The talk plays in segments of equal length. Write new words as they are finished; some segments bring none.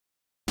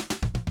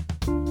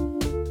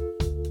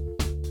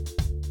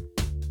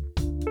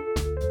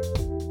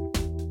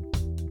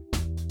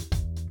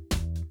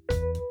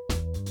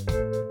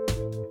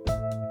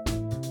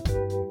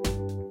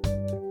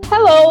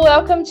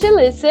welcome to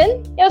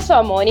Listen. Eu sou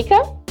a Mônica.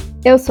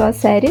 Eu sou a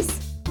Ceres.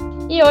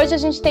 E hoje a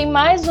gente tem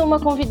mais uma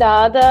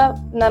convidada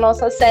na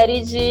nossa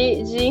série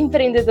de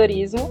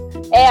empreendedorismo.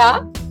 É a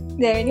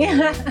Dani.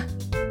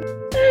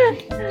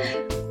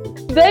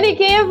 Dani,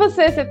 quem é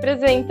você? Se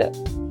apresenta.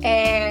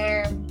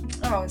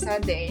 Eu sou a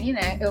Dani,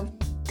 né? Eu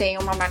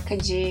tenho uma marca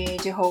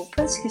de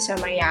roupas que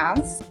chama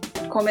Yas.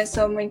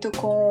 Começou muito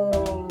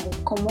com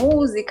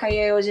música e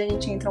aí hoje a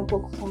gente entra um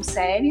pouco com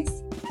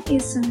séries.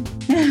 Isso.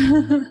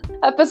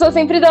 A pessoa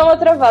sempre dá uma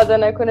travada,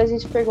 né? Quando a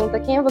gente pergunta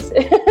quem é você.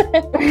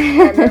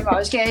 É normal.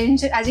 Acho que a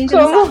gente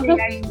não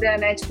sabe ainda,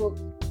 né? Tipo,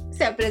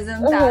 se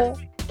apresentar. Uhum.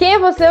 Quem é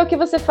você, o que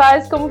você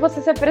faz, como você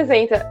se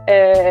apresenta?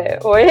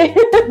 Oi?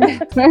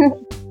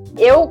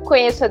 Eu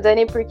conheço a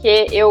Dani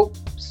porque eu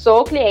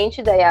sou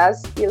cliente da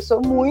Yas e eu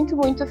sou muito,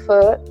 muito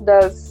fã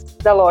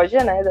da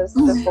loja, né? Das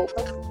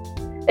roupas.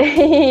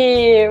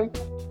 E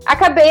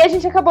a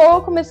gente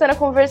acabou começando a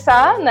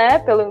conversar, né?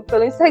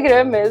 Pelo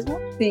Instagram mesmo.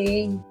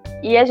 Sim.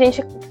 E a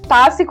gente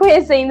tá se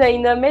conhecendo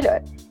ainda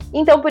melhor.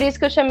 Então, por isso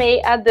que eu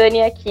chamei a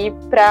Dani aqui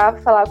pra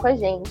falar com a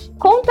gente.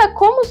 Conta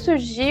como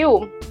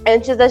surgiu,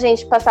 antes da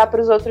gente passar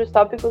para os outros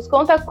tópicos,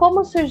 conta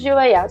como surgiu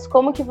a Yas,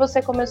 como que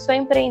você começou a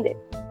empreender.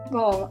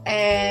 Bom,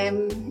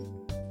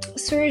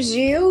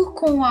 surgiu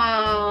com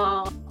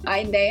a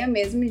ideia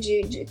mesmo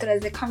de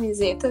trazer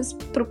camisetas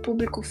pro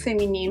público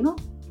feminino,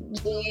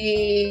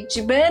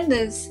 de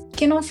bandas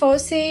que não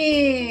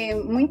fosse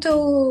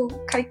muito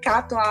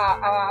caricato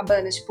a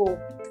banda, tipo,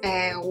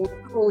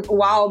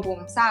 o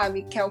álbum,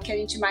 sabe? Que é o que a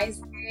gente mais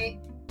vê,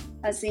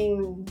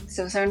 assim,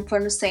 se você não for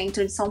no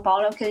centro de São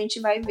Paulo, é o que a gente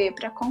vai ver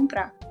para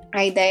comprar.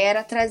 A ideia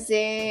era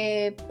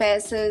trazer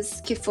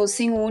peças que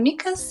fossem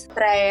únicas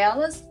para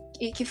elas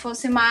e que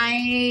fosse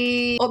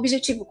mais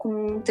objetivo, com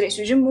um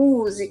trecho de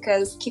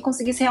músicas, que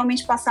conseguisse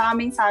realmente passar a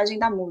mensagem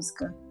da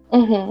música.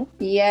 Uhum.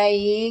 E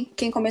aí,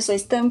 quem começou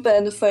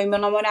estampando foi meu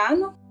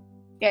namorado.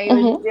 E aí,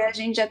 hoje em dia, a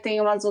gente já tem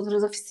umas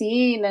outras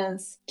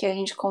oficinas que a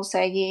gente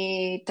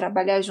consegue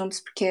trabalhar juntos,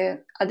 porque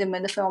a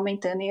demanda foi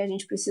aumentando e a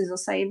gente precisou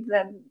sair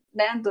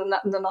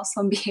do nosso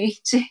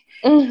ambiente.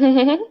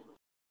 Uhum.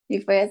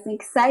 E foi assim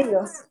que saiu.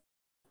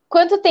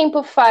 Quanto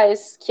tempo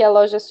faz que a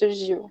loja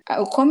surgiu?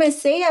 Eu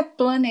comecei a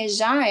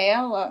planejar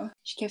ela,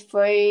 acho que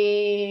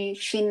foi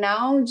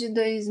final de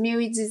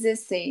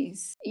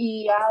 2016.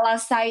 E ela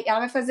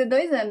vai fazer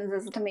 2 anos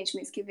exatamente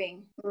mês que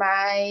vem.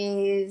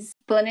 Mas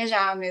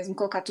planejar mesmo,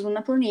 colocar tudo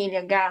na planilha,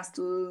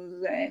 gastos,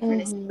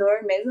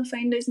 fornecedor mesmo,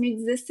 foi em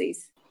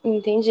 2016.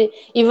 Entendi.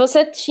 E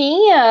você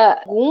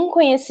tinha algum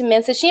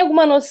conhecimento, você tinha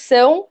alguma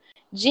noção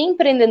de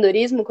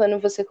empreendedorismo quando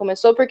você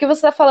começou? Porque você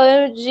está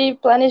falando de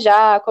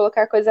planejar,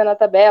 colocar coisa na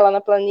tabela, na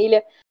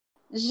planilha.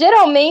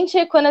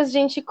 Geralmente, quando a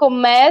gente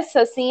começa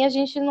assim, a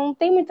gente não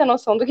tem muita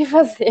noção do que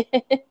fazer.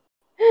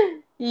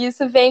 E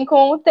isso vem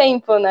com o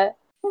tempo, né?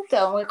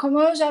 Então, como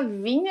eu já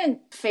vinha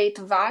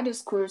feito vários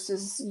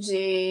cursos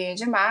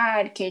de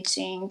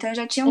marketing, então eu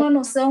já tinha uma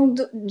noção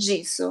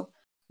disso.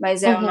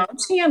 Mas eu não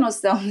tinha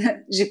noção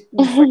de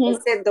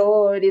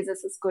fornecedores,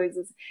 essas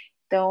coisas.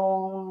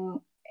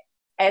 Então,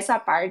 essa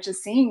parte,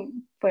 assim,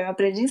 foi um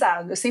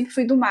aprendizado. Eu sempre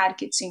fui do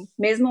marketing.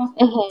 Mesmo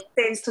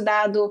ter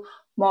estudado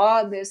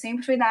moda, eu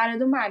sempre fui da área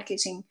do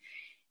marketing.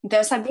 Então,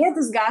 eu sabia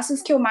dos gastos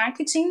que o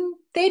marketing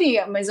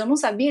teria, mas eu não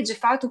sabia, de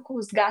fato,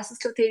 os gastos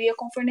que eu teria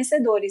com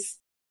fornecedores.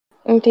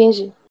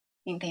 Entendi.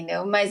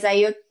 Entendeu? Mas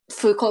aí eu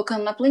fui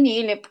colocando na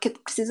planilha, porque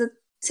precisa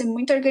ser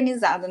muito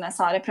organizado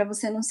nessa hora para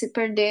você não se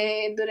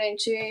perder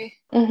durante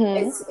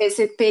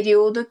esse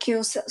período que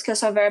a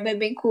sua verba é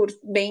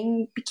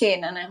bem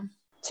pequena, né?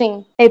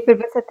 Sim. E para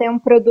você ter um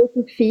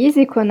produto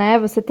físico, né?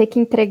 Você ter que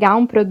entregar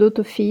um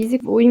produto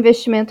físico, o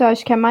investimento eu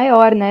acho que é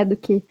maior, né? Do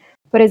que,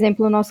 por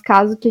exemplo, no nosso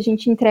caso, que a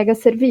gente entrega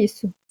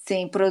serviço.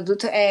 Sim,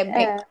 produto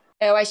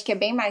eu acho que é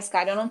bem mais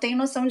caro. Eu não tenho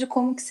noção de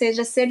como que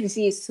seja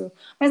serviço.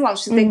 Mas,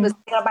 lógico, você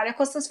trabalha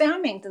com as suas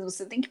ferramentas.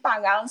 Você tem que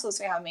pagar as suas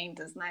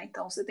ferramentas, né?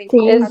 Então, você tem que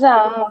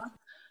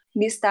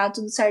listar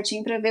tudo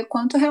certinho para ver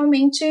quanto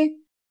realmente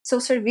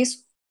seu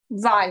serviço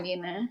vale,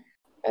 né?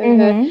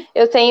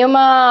 Eu tenho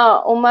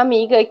uma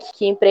amiga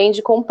que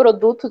empreende com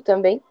produto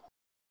também.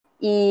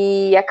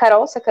 E a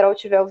Carol, se a Carol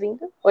estiver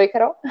ouvindo. Oi,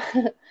 Carol.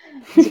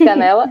 De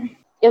Canela.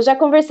 Eu já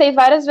conversei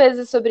várias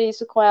vezes sobre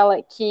isso com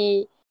ela,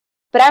 que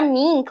para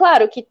mim,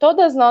 claro que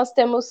todas nós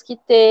temos que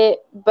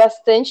ter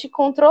bastante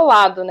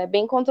controlado, né?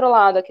 Bem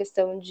controlado a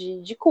questão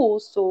de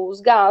custo,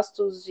 os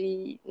gastos,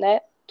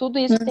 né? Tudo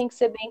isso tem que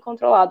ser bem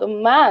controlado.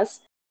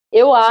 Mas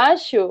eu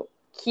acho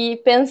que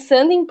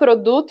pensando em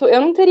produto,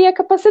 eu não teria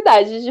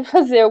capacidade de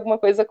fazer alguma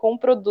coisa com o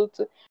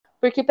produto.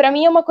 Porque para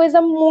mim é uma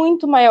coisa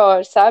muito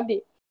maior,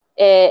 sabe?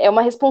 É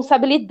uma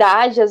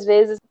responsabilidade, às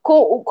vezes.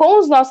 Com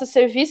os nossos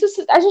serviços,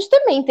 a gente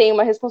também tem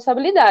uma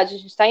responsabilidade. A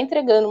gente está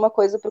entregando uma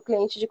coisa para o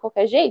cliente de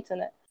qualquer jeito,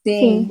 né?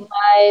 Sim.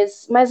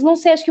 Mas não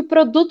sei, acho que o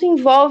produto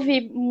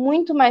envolve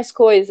muito mais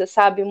coisa,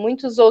 sabe?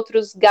 Muitos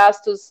outros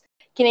gastos,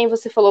 que nem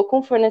você falou,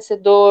 com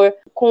fornecedor,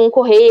 com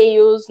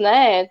correios,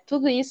 né?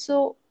 Tudo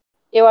isso,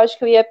 eu acho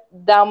que eu ia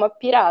dar uma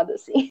pirada,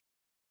 assim.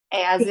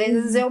 Às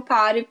vezes eu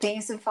paro e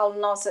penso e falo,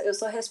 nossa, eu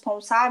sou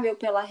responsável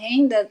pela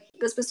renda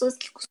das pessoas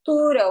que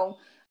costuram,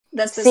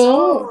 das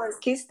pessoas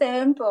que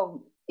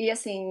estampam. E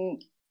assim,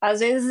 às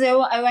vezes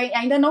eu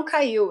ainda não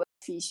caiu a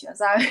ficha,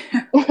 sabe?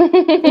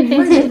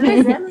 Depois de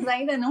 2 anos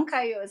ainda não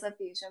caiu essa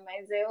ficha,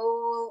 mas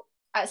eu,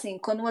 assim,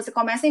 quando você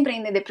começa a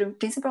empreender,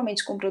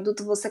 principalmente com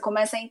produto, você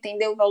começa a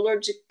entender o valor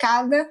de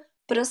cada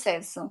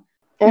processo.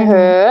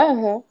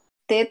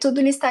 Ter tudo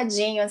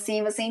listadinho,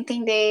 assim, você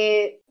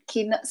entender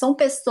que são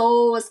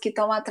pessoas que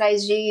estão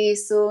atrás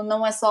disso,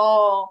 não é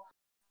só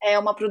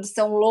uma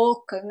produção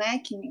louca, né,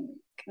 que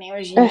nem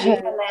hoje em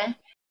dia, né?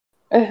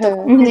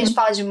 Então, quando a gente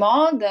fala de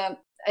moda,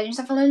 a gente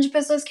tá falando de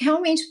pessoas que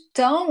realmente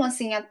estão,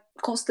 assim,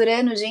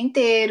 costurando o dia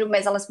inteiro,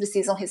 mas elas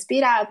precisam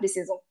respirar,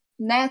 precisam,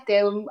 né,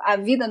 ter a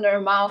vida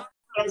normal,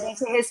 e a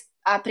gente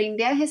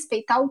aprender a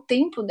respeitar o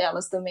tempo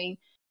delas também.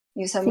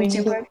 Isso é muito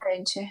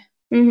importante.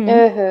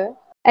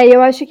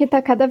 Eu acho que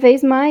tá cada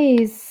vez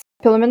mais,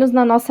 pelo menos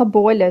na nossa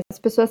bolha, as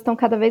pessoas estão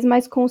cada vez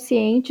mais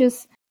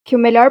conscientes que o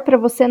melhor para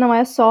você não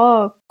é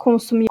só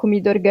consumir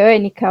comida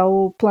orgânica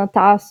ou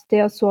plantar,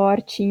 ter a sua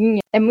hortinha.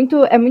 É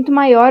muito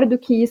maior do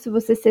que isso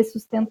você ser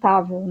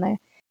sustentável, né?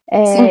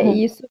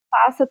 E isso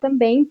passa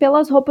também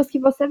pelas roupas que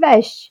você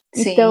veste.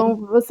 Sim. Então,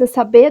 você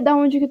saber de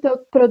onde que o teu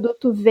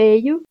produto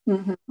veio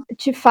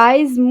te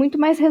faz muito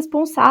mais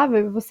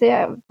responsável. Você,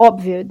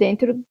 óbvio,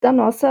 dentro da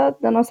nossa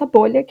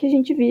bolha que a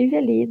gente vive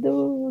ali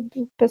do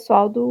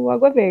pessoal do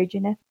Água Verde,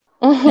 né?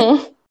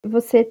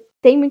 Você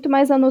tem muito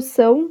mais a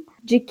noção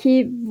de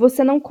que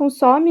você não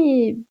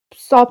consome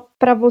só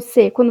pra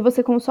você. Quando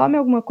você consome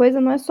alguma coisa,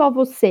 não é só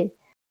você.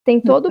 Tem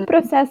todo o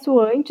processo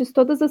antes,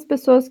 todas as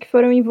pessoas que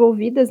foram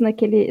envolvidas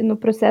no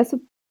processo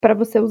para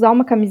você usar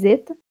uma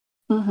camiseta.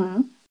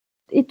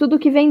 E tudo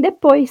que vem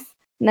depois,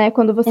 né?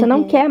 Quando você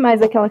não quer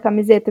mais aquela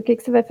camiseta, o que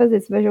você vai fazer?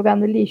 Você vai jogar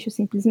no lixo,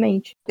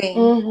 simplesmente? Sim.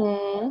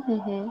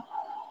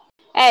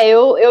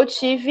 Eu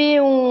tive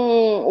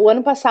o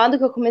ano passado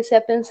que eu comecei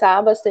a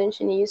pensar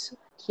bastante nisso,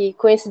 que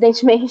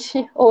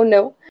coincidentemente ou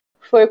não,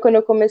 foi quando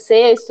eu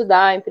comecei a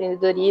estudar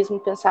empreendedorismo,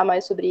 pensar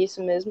mais sobre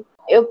isso mesmo.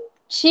 Eu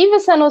tive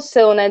essa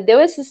noção, né?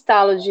 Deu esse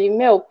estalo de,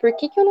 por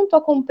que eu não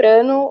tô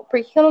comprando,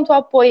 por que eu não tô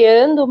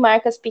apoiando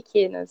marcas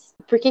pequenas?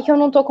 Por que eu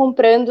não tô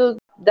comprando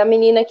da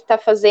menina que tá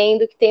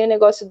fazendo, que tem o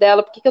negócio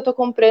dela? Por que eu tô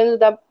comprando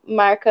da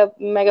marca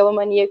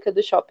megalomaníaca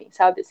do shopping,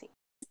 sabe, assim?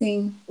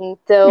 Sim.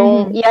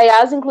 Então, e a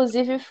Yas,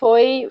 inclusive,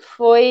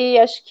 foi,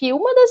 acho que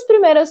uma das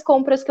primeiras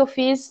compras que eu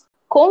fiz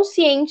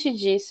consciente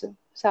disso,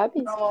 sabe?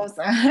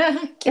 Nossa,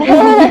 que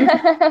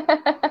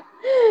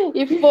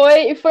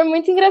E foi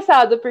muito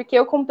engraçado, porque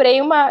eu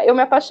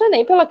me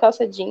apaixonei pela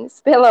calça jeans,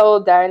 pela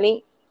Old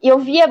Darling, e eu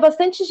via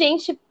bastante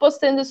gente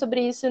postando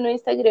sobre isso no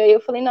Instagram, e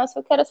eu falei, nossa,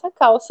 eu quero essa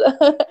calça.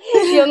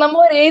 E eu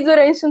namorei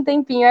durante um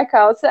tempinho a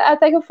calça,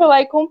 até que eu fui lá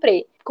e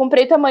comprei.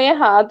 Comprei o tamanho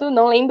errado,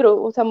 não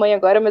lembro o tamanho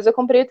agora, mas eu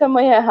comprei o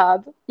tamanho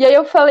errado. E aí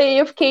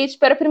eu fiquei,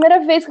 tipo, era a primeira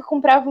vez que eu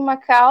comprava uma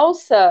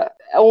calça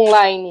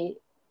online.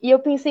 E eu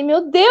pensei,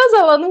 meu Deus,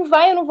 ela não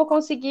vai, eu não vou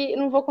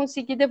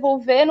conseguir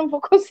devolver, não vou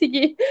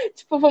conseguir,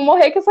 tipo, vou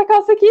morrer com essa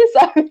calça aqui,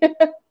 sabe?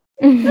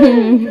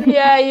 E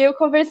aí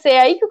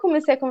aí que eu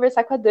comecei a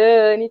conversar com a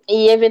Dani,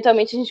 e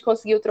eventualmente a gente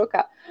conseguiu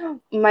trocar.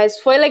 Mas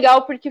foi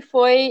legal porque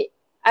foi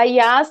a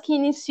Yas que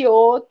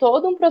iniciou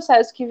todo um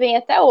processo que vem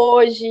até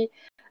hoje.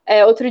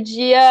 Outro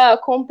dia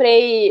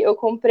eu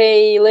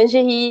comprei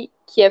lingerie,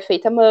 que é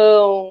feita à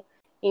mão.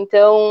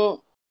 Então,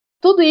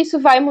 tudo isso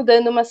vai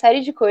mudando uma série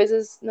de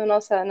coisas na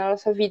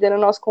nossa vida, no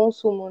nosso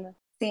consumo, né?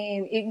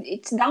 Sim, e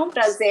te dá um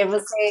prazer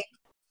você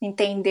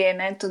entender,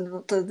 né,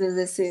 todos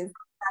esses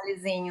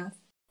detalhezinhos.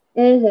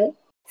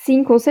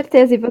 Sim, com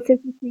certeza. E você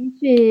se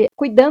sente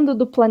cuidando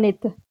do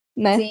planeta,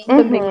 né? Sim,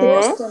 também.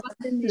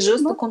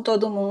 Justo com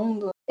todo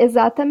mundo.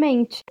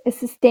 Exatamente.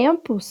 Esses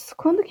tempos,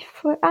 quando que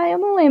foi? Eu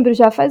não lembro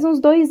já, faz uns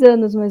 2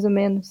 anos mais ou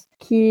menos,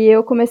 que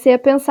eu comecei a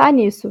pensar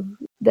nisso,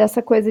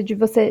 dessa coisa de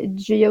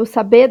eu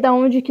saber da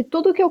onde que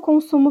tudo que eu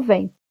consumo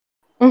vem.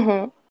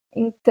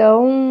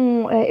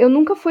 Então, eu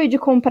nunca fui de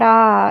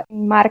comprar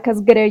marcas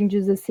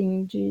grandes,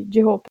 assim,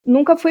 de roupa.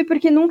 Nunca fui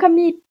porque nunca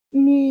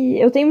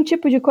eu tenho um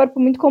tipo de corpo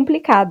muito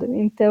complicado,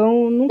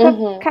 então nunca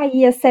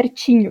caía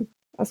certinho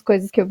as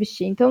coisas que eu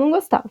vestia, então eu não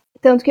gostava.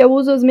 Tanto que eu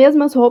uso as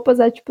mesmas roupas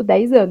há,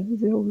 10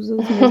 anos. Eu uso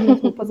as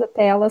mesmas roupas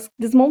até elas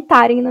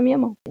desmontarem na minha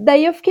mão.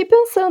 Daí eu fiquei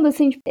pensando,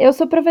 assim, eu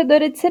sou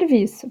provedora de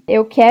serviço.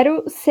 Eu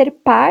quero ser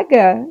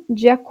paga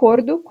de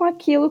acordo com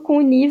aquilo, com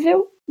o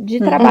nível de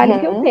trabalho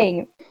que eu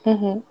tenho.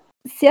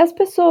 Se as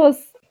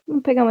pessoas...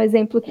 Vamos pegar um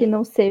exemplo que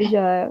não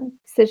seja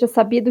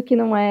sabido que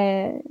não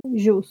é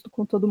justo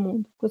com todo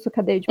mundo, com a sua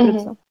cadeia de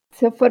produção.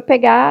 Se eu for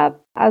pegar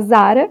a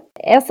Zara,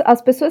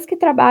 as pessoas que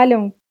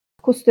trabalham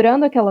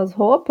costurando aquelas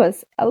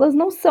roupas, elas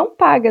não são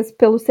pagas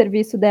pelo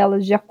serviço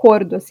delas de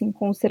acordo, assim,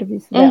 com o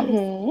serviço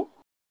delas.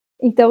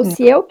 Então,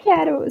 se eu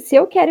quero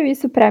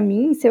isso pra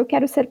mim, se eu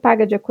quero ser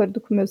paga de acordo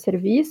com o meu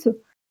serviço,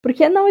 por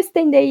que não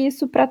estender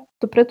isso pra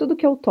tudo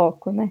que eu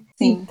toco, né?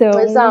 Sim, então,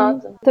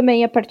 exato.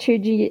 Também a partir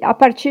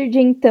de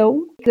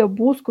então, eu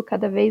busco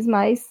cada vez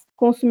mais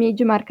consumir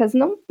de marcas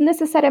não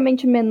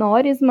necessariamente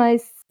menores,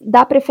 mas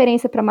dar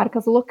preferência para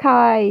marcas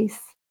locais,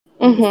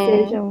 que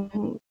sejam,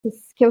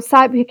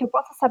 que eu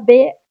possa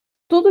saber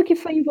tudo que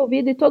foi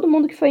envolvido e todo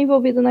mundo que foi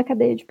envolvido na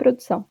cadeia de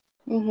produção.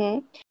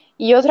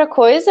 E outra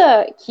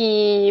coisa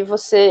que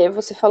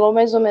você falou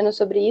mais ou menos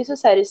sobre isso,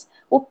 Séries,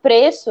 o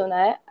preço,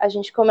 né? A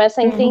gente começa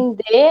a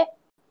entender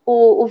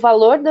o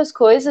valor das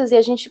coisas e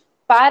a gente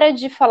para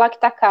de falar que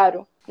tá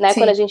caro, né?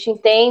 Sim. Quando a gente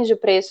entende o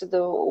preço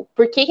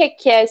por que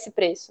é esse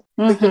preço?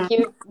 Por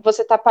que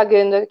você tá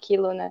pagando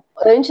aquilo, né?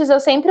 Antes eu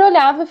sempre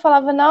olhava e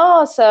falava,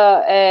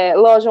 nossa,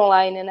 loja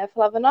online, né?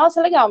 Falava,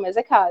 nossa, legal, mas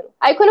é caro.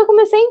 Aí quando eu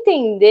comecei a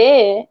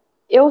entender,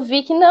 eu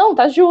vi que não,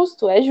 tá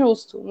justo, é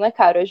justo, não é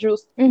caro, é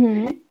justo.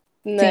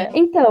 Né?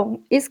 Então,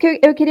 isso que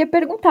eu queria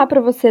perguntar para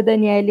você,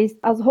 Daniele,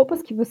 as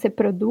roupas que você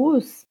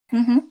produz,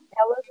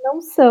 elas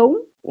não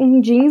são,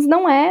 um jeans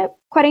não é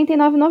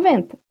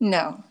R$49,90.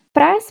 Não.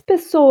 Para as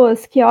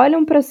pessoas que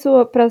olham para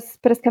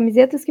as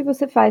camisetas que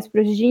você faz,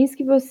 para os jeans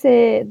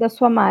da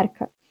sua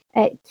marca,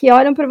 que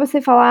olham para você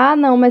e falam, ah,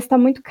 não, mas está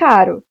muito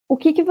caro. O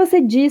que você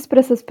diz para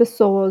essas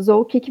pessoas?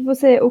 Ou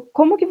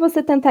como que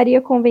você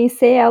tentaria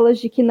convencer elas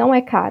de que não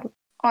é caro?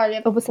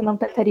 Olha, ou você não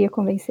tentaria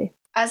convencer?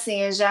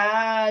 Assim, eu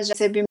já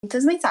recebi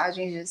muitas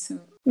mensagens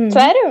disso.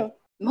 Sério?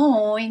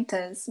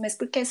 Muitas. Mas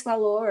por que esse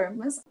valor?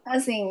 Mas,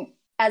 assim,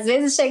 às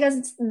vezes chega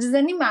a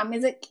desanimar.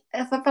 Mas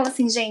eu falo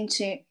assim,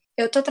 gente,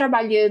 eu tô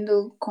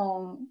trabalhando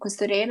com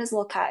costureiras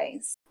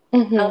locais.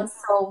 Elas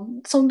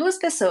são duas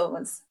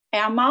pessoas. É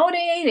a Maura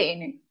e a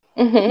Irene.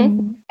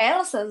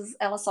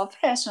 Elas só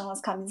fecham as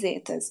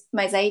camisetas.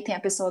 Mas aí tem a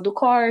pessoa do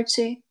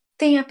corte,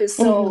 tem a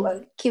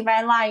pessoa que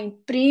vai lá e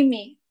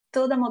imprime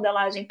toda a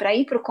modelagem para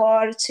ir pro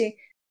corte,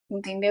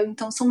 entendeu?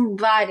 Então são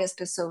várias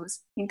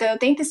pessoas. Então eu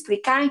tento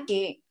explicar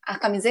que a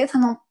camiseta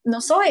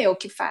não sou eu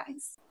que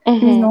faz.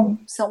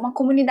 São uma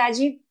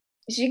comunidade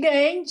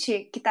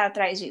gigante que tá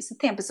atrás disso.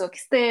 Tem a pessoa que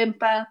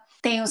estampa,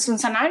 tem os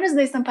funcionários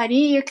da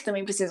estamparia que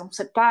também precisam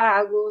ser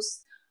pagos,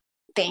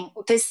 tem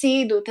o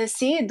tecido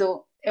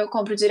eu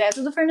compro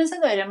direto do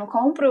fornecedor, eu não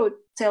compro,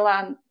 sei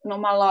lá,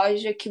 numa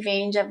loja que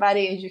vende a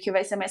varejo, que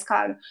vai ser mais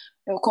caro.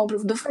 Eu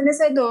compro do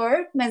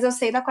fornecedor, mas eu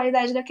sei da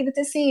qualidade daquele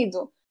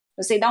tecido.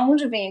 Eu sei de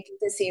onde vem aquele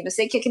tecido. Eu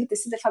sei que aquele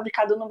tecido é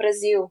fabricado no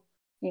Brasil,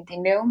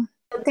 entendeu?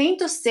 Eu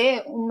tento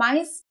ser o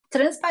mais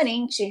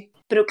transparente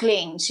para o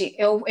cliente.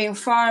 Eu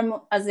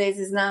informo, às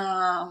vezes,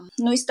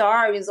 no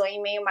Stories ou em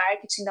e-mail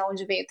marketing de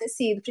onde veio o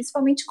tecido,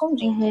 principalmente com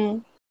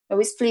jeans. Eu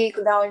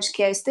explico de onde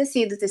que é esse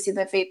tecido. O tecido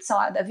é feito, sei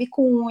lá, da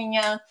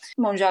vicunha,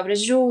 mão de obra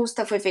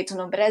justa, foi feito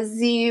no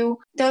Brasil.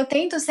 Então eu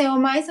tento ser o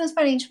mais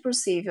transparente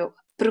possível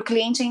para o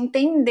cliente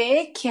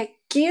entender que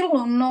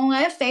aquilo não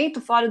é feito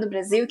fora do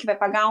Brasil, que vai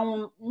pagar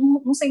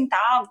um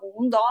centavo,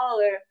 $1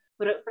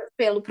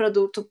 pelo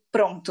produto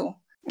pronto,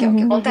 que é o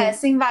que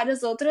acontece em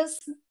várias outras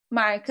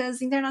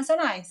marcas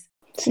internacionais.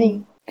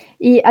 Sim.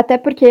 E até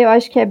porque eu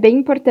acho que é bem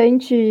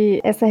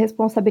importante essa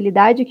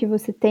responsabilidade que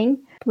você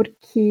tem,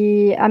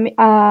 porque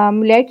a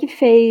mulher que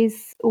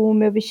fez o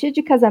meu vestido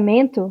de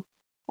casamento,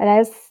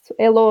 aliás,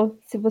 Elo,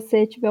 se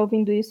você estiver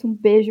ouvindo isso, um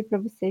beijo pra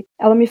você.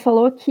 Ela me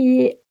falou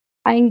que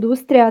a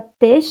indústria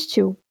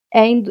têxtil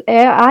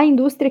é a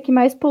indústria que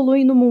mais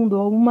polui no mundo,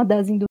 ou uma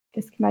das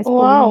indústrias que mais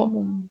polui no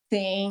mundo.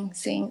 Sim,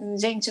 sim.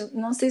 Gente,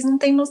 vocês não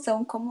têm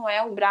noção como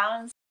é o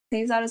Brás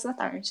 6 horas da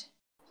tarde.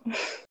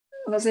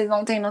 Vocês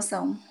não têm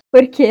noção.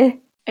 Por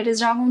quê? Eles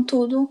jogam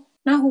tudo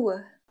na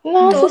rua.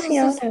 Nossa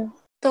Senhora!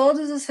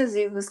 Todos os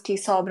resíduos que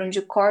sobram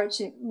de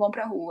corte vão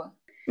pra rua.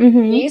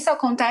 E isso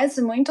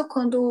acontece muito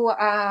quando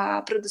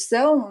a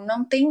produção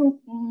não tem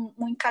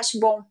um encaixe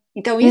bom.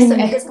 Então isso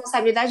é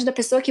responsabilidade da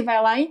pessoa que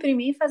vai lá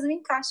imprimir e fazer um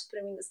encaixe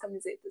pra mim das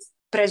camisetas.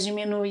 Pra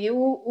diminuir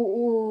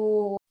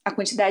a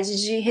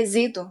quantidade de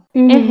resíduo.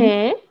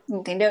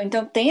 Entendeu?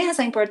 Então tem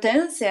essa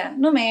importância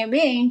no meio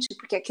ambiente,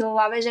 porque aquilo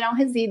lá vai gerar um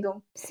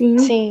resíduo.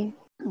 Sim.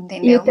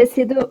 Entendeu? E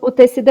o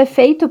tecido é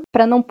feito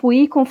para não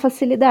puir com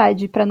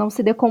facilidade, para não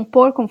se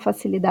decompor com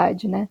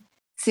facilidade, né?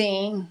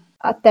 Sim.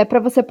 Até para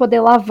você poder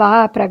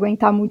lavar, para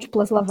aguentar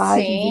múltiplas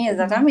lavagens. Sim,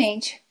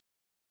 exatamente.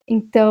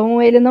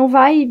 Então ele não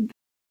vai,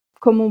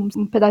 como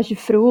um pedaço de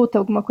fruta,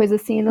 alguma coisa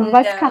assim, ele não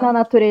vai ficar na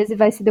natureza e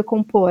vai se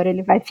decompor,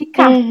 ele vai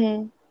ficar.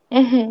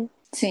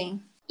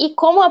 Sim. E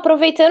como,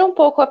 aproveitando um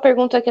pouco a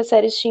pergunta que a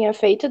Séries tinha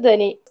feito,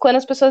 Dani, quando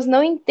as pessoas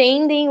não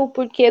entendem o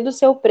porquê do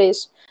seu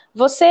preço,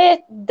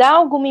 você dá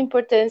alguma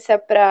importância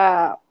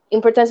para...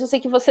 Importância eu sei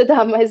que você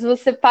dá, mas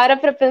você para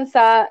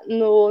pensar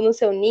no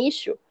seu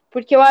nicho?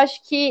 Porque eu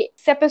acho que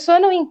se a pessoa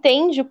não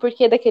entende o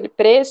porquê daquele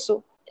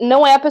preço,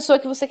 não é a pessoa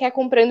que você quer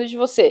comprando de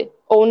você,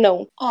 ou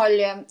não?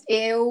 Olha,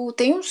 eu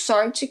tenho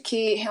sorte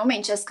que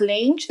realmente as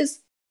clientes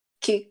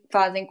que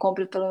fazem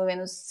compra pelo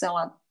menos, sei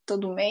lá,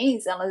 todo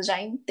mês, elas já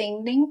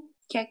entendem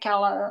que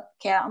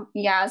a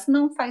Yas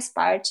não faz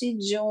parte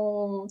de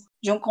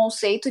um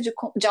conceito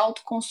de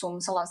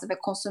autoconsumo. Sei lá, você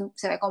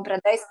vai comprar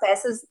 10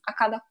 peças a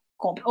cada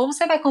compra. Ou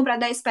você vai comprar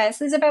 10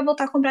 peças e vai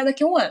voltar a comprar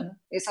daqui a um ano.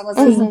 Isso às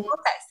vezes não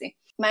acontece.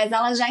 Mas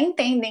elas já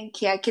entendem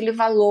que aquele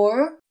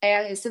valor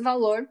é esse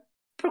valor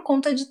por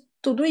conta de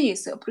tudo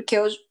isso. Porque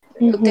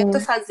Eu tento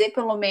fazer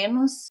pelo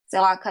menos, sei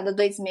lá, a cada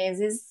 2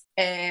 meses,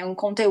 um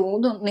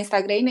conteúdo no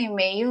Instagram e no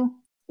e-mail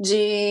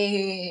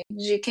de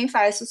quem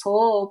faz suas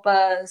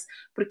roupas,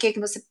 por que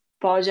você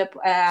pode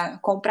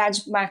comprar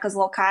de marcas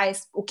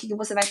locais, o que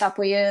você vai estar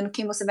apoiando,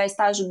 quem você vai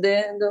estar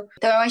ajudando.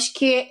 Então eu acho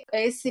que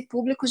esse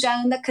público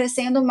já anda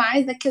crescendo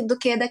mais do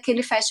que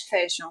daquele fast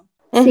fashion.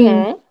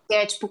 Sim. Que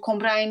é tipo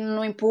comprar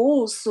no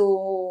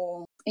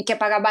impulso e quer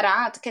pagar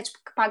barato, quer tipo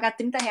pagar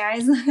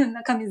R$30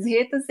 na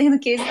camiseta, sendo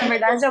que esse na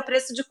verdade é o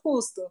preço de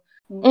custo.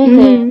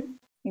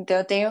 Então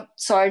eu tenho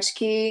sorte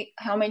que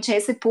realmente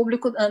esse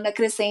público anda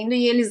crescendo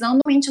e eles andam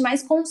realmente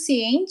mais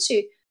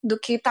consciente do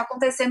que está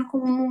acontecendo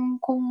com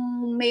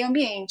o meio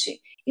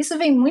ambiente. Isso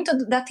vem muito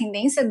da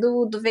tendência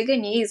do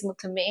veganismo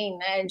também,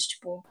 né? De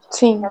tipo,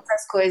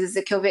 essas coisas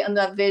que eu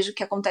vejo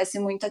que acontece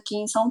muito aqui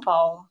em São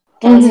Paulo.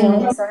 Que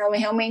elas são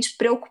realmente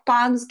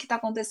preocupadas com o que está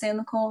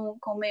acontecendo com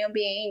o meio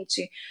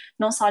ambiente,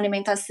 não só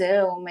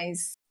alimentação,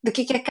 mas do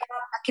que é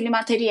aquele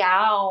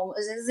material.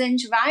 Às vezes a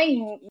gente vai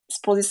em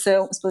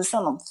exposição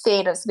não,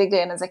 feiras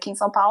veganas aqui em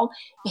São Paulo,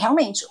 e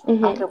realmente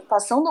a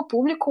preocupação do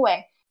público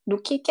é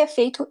do que é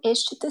feito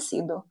este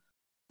tecido.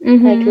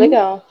 Ai, que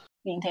legal.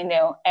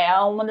 Entendeu? É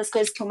uma das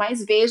coisas que eu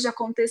mais vejo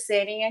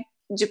acontecerem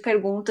de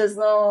perguntas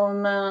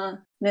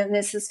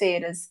nessas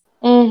feiras.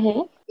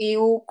 E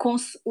o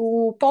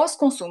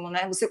pós-consumo,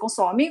 né? Você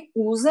consome,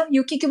 usa, e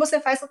o que você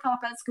faz com aquela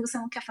peça que você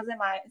não quer fazer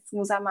mais,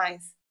 usar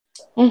mais.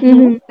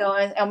 Então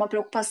é uma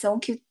preocupação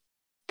que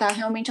tá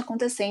realmente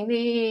acontecendo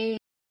e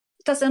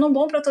tá sendo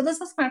bom para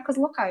todas as marcas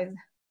locais.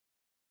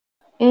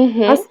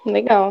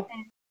 Legal.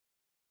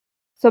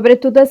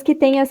 Sobretudo as que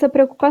têm essa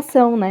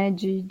preocupação, né?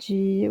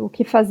 De o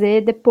que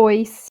fazer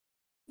depois.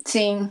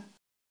 Sim.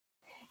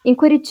 Em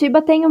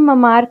Curitiba tem uma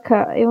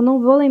marca, eu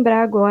não vou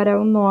lembrar agora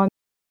o nome.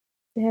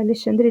 É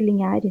Alexandre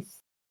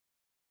Linhares.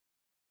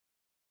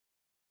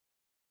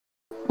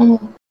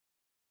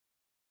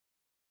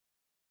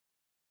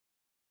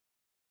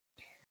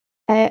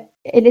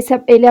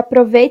 Ele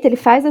aproveita, ele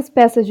faz as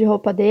peças de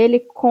roupa dele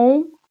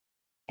com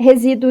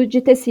resíduo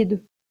de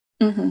tecido.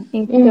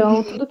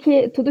 Então,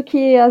 tudo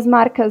que as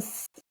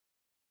marcas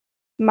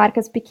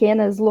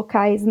pequenas,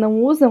 locais,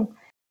 não usam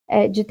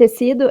de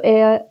tecido,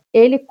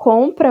 ele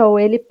compra ou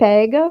ele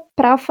pega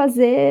para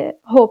fazer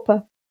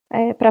roupa,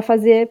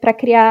 para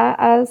criar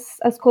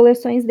as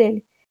coleções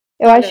dele.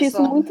 Eu acho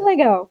isso muito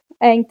legal.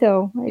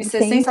 Então. Isso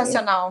é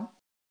sensacional.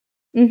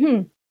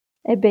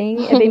 É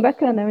bem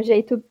bacana, é um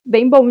jeito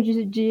bem bom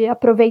de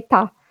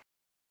aproveitar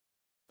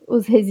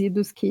os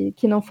resíduos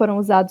que não foram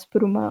usados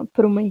por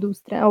uma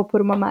indústria ou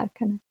por uma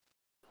marca, né?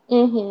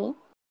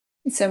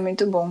 Isso é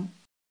muito bom.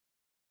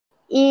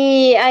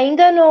 E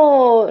ainda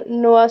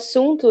no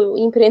assunto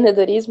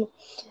empreendedorismo,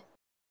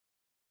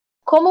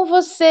 como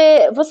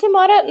você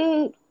mora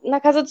na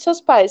casa dos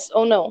seus pais,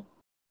 ou não?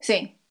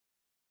 Sim.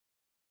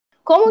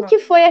 Como que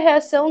foi a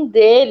reação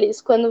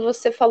deles quando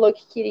você falou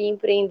que queria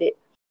empreender?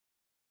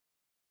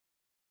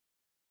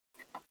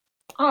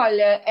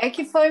 Olha, é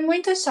que foi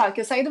muito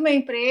choque. Eu saí do meu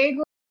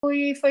emprego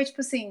e foi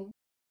tipo assim,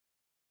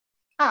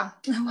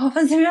 eu vou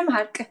fazer minha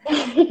marca.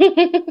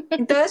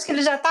 Então acho que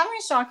eles já estavam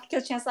em choque que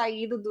eu tinha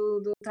saído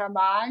do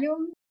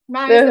trabalho,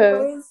 mas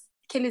depois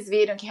que eles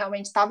viram que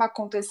realmente estava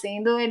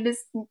acontecendo,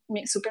 eles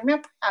super me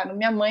apoiaram.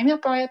 Minha mãe me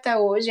apoia até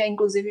hoje,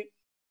 inclusive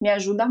me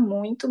ajuda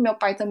muito, meu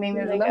pai também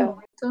me ajuda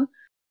muito.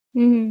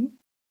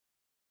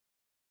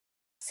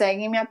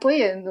 Seguem me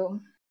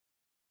apoiando.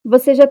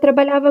 Você já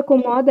trabalhava com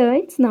moda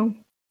antes, não?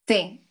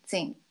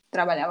 Sim.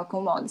 Trabalhava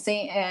com moda.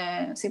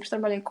 Sempre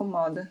trabalhei com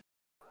moda.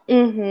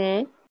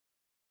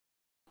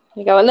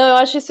 Legal. Não, eu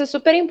acho isso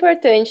super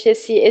importante,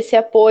 esse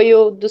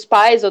apoio dos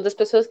pais ou das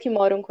pessoas que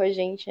moram com a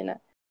gente,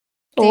 né?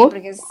 Sim,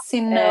 porque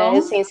senão... É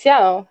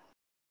essencial.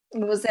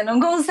 Você não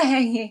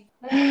consegue.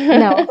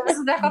 Não. Você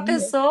estudar com a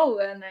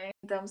pessoa, né?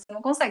 Então você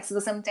não consegue se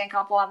você não tem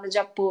aquela palavra de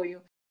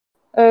apoio.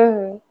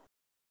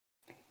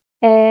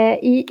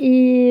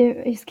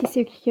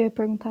 Esqueci o que eu ia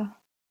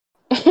perguntar.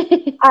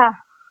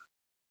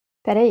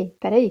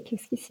 Peraí, que eu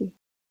esqueci.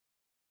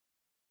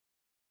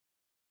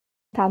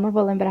 Tá, não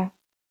vou lembrar.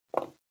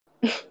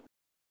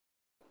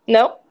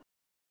 Não?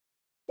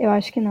 Eu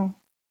acho que não.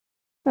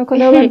 Não,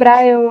 quando eu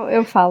lembrar,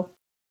 eu falo.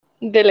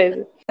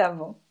 Beleza. Tá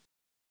bom.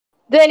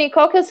 Dani,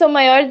 qual que é o seu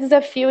maior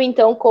desafio,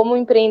 então, como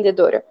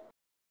empreendedora?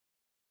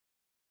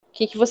 O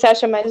que você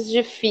acha mais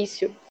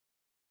difícil?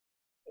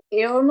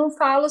 Eu não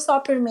falo só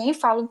por mim,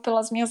 falo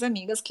pelas minhas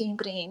amigas que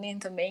empreendem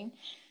também.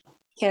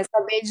 Que é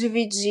saber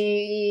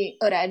dividir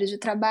horário de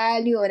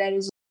trabalho, horário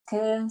de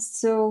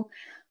descanso,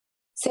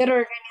 ser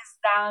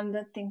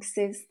organizada, tem que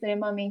ser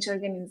extremamente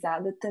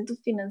organizada, tanto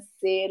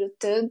financeiro,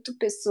 tanto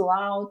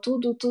pessoal,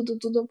 tudo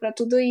para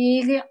tudo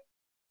ir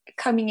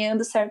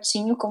caminhando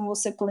certinho como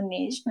você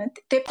planeja, né?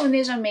 Ter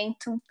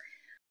planejamento,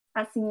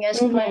 assim, acho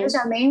que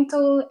planejamento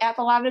é a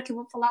palavra que eu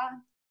vou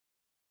falar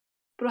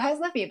pro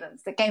resto da vida.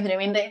 Você quer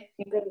empreender?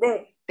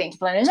 Tem que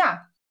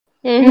planejar.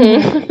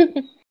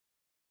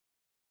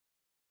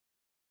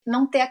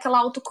 Não ter aquela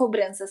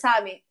autocobrança,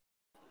 sabe?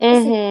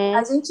 Assim,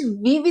 a gente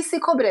vive se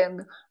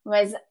cobrando,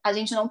 mas a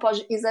gente não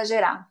pode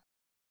exagerar.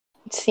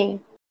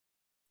 Sim.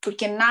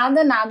 Porque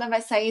nada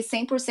vai sair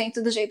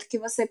 100% do jeito que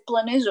você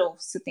planejou.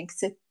 Você tem que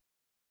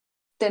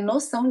ter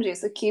noção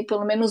disso, que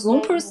pelo menos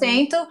 1%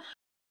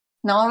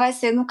 não vai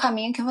ser no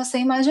caminho que você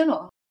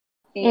imaginou.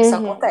 E isso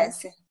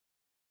acontece.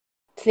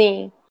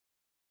 Sim.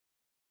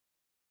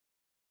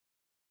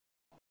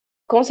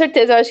 Com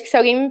certeza, eu acho que se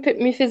alguém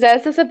me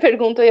fizesse essa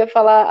pergunta, eu ia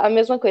falar a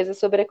mesma coisa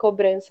sobre a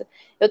cobrança.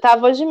 Eu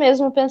tava hoje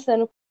mesmo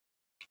pensando.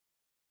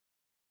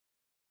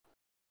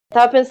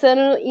 Tava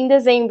pensando em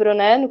dezembro,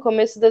 né? No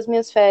começo das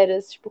minhas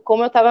férias. Tipo,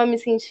 como eu tava me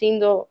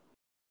sentindo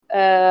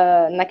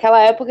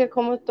naquela época,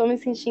 como eu tô me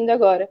sentindo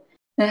agora.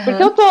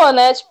 Porque eu tô,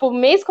 né? Tipo, o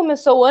mês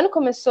começou, o ano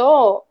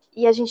começou,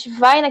 e a gente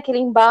vai naquele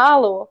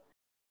embalo,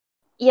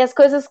 e as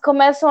coisas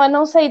começam a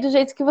não sair do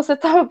jeito que você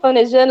tava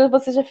planejando,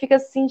 você já fica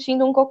se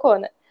sentindo um cocô,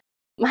 né?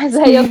 Mas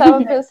aí eu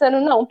tava pensando,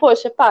 não,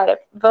 poxa,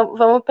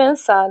 vamos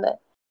pensar, né?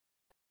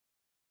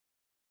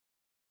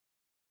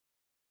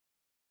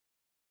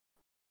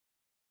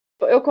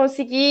 Eu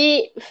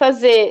consegui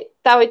fazer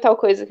tal e tal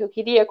coisa que eu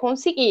queria,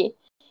 consegui.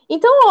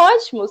 Então,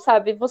 ótimo,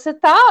 sabe? Você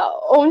tá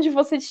onde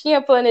você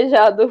tinha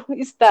planejado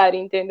estar,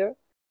 entendeu?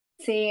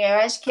 Sim, eu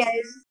acho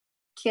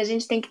que a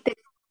gente tem que ter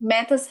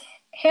metas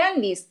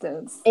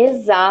realistas.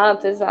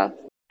 Exato.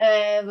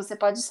 Você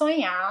pode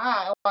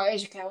sonhar,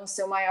 lógico, é o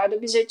seu maior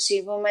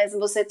objetivo, mas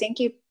você tem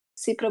que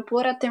se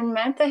propor a ter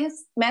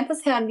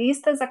metas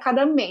realistas a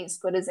cada mês,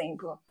 por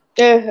exemplo.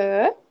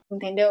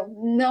 Entendeu?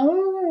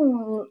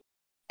 Não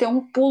ter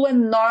um pulo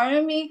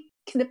enorme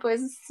que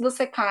depois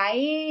você cai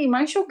e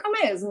machuca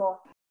mesmo.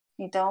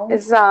 Então,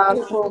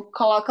 tipo,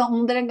 coloca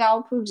um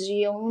degrau por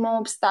dia, um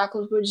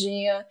obstáculo por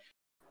dia,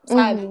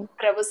 sabe?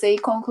 Pra você ir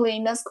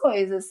concluindo as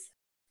coisas.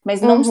 Mas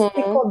não se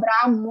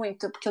cobrar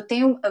muito, porque eu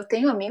tenho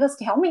amigas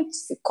que realmente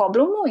se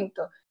cobram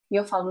muito. E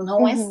eu falo,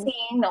 não é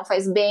assim, não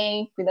faz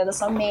bem, cuida da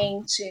sua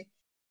mente.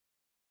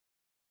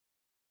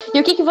 E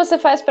o que você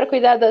faz pra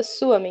cuidar da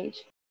sua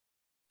mente?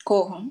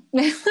 Corro.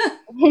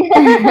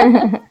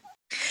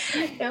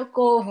 Eu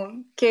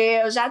corro, porque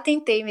eu já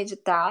tentei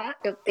meditar,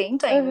 eu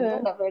tento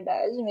ainda, na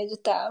verdade,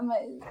 meditar,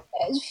 mas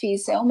é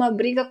difícil, é uma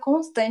briga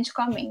constante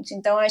com a mente.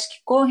 Então, eu acho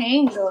que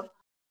correndo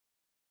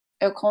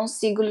eu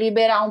consigo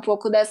liberar um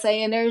pouco dessa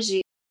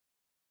energia.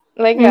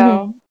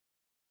 Legal.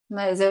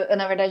 Mas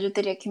na verdade, eu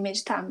teria que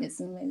meditar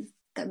mesmo, mas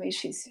tá meio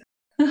difícil.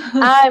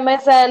 Ai,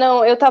 mas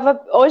não,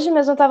 hoje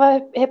mesmo eu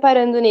tava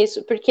reparando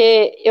nisso,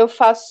 porque eu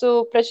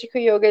pratico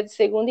yoga de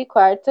segunda e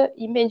quarta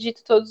e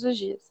medito todos os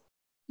dias.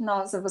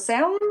 Nossa, você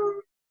é um...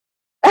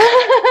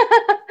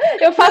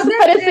 eu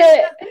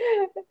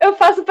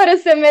faço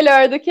parecer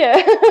melhor do que é.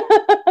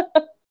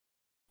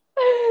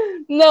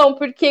 Não,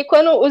 porque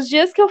os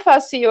dias que eu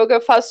faço yoga,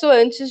 eu faço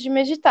antes de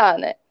meditar,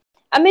 né?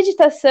 A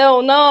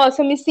meditação,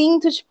 nossa, eu me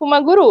sinto tipo uma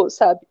guru,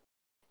 sabe?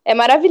 É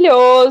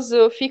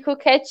maravilhoso, fico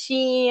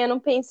quietinha, não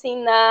penso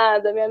em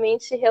nada, minha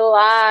mente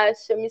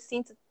relaxa, eu me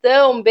sinto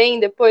tão bem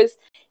depois.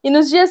 E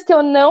nos dias que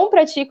eu não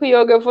pratico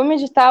yoga, eu vou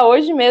meditar,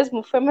 hoje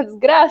mesmo foi uma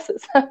desgraça,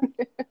 sabe?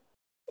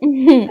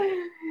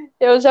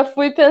 Eu já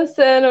fui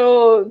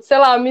pensando, sei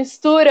lá,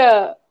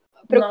 mistura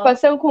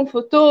preocupação com o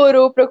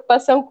futuro,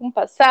 preocupação com o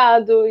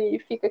passado, e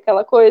fica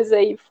aquela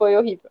coisa, e foi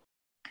horrível.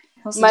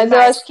 Nossa, mas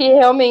demais. Eu acho que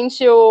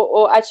realmente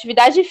a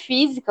atividade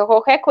física,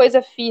 qualquer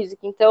coisa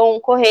física, então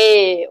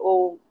correr,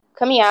 ou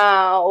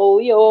caminhar, ou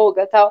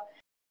yoga, tal,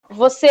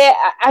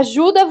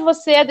 ajuda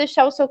você a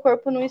deixar o seu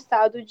corpo num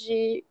estado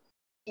de...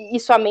 e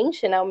sua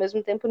mente, né, ao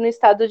mesmo tempo, no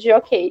estado de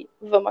ok,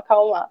 vamos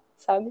acalmar,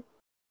 sabe?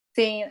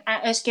 Sim,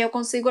 acho que eu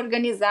consigo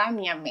organizar a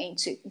minha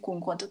mente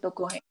enquanto eu tô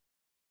correndo.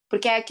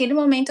 Porque é aquele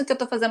momento que eu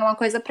tô fazendo uma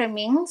coisa pra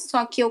mim,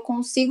 só que eu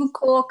consigo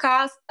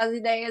colocar as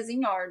ideias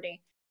em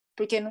ordem.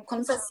 Porque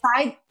quando você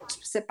sai,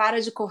 você para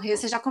de correr,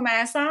 você já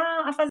começa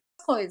a fazer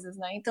as coisas,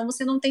 né? Então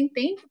você não tem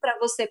tempo pra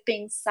você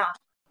pensar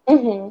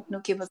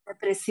no que você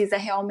precisa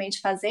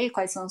realmente fazer e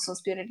quais são as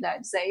suas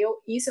prioridades.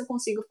 Isso eu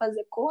consigo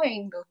fazer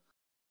correndo.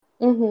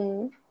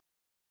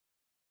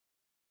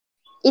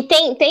 E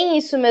tem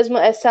isso mesmo,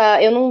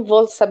 eu não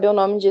vou saber o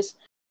nome disso,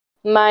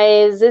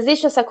 mas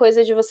existe essa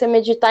coisa de você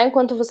meditar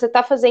enquanto você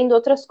tá fazendo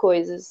outras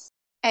coisas.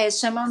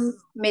 Chama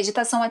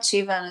meditação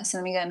ativa, né? Se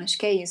não me engano, acho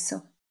que é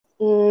isso.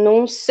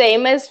 Não sei,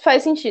 mas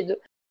faz sentido.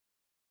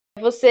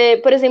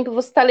 Por exemplo,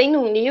 você tá lendo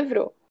um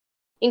livro,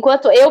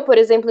 enquanto eu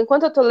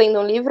tô lendo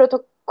um livro, eu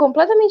tô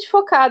completamente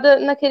focada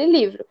naquele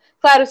livro.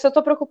 Claro, se eu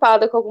tô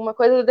preocupada com alguma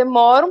coisa,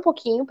 demora um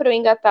pouquinho pra eu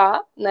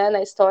engatar, né,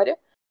 na história.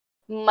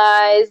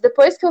 Mas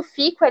depois que eu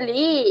fico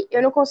ali,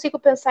 eu não consigo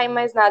pensar em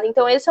mais nada.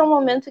 Então esse é um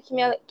momento que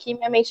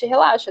minha mente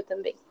relaxa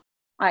também.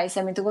 Isso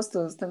é muito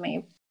gostoso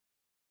também.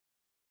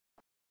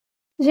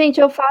 Gente,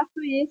 eu faço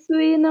isso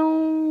e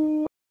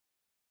não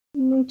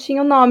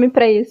tinha um nome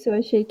pra isso. Eu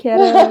achei que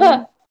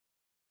era...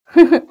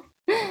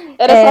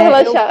 Era só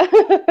relaxar.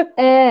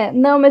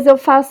 Não, mas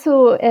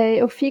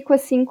eu fico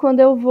assim quando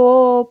eu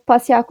vou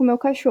passear com o meu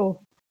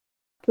cachorro.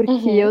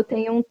 Porque eu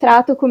tenho um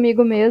trato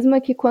comigo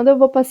mesma que quando eu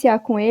vou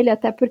passear com ele,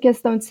 até por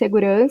questão de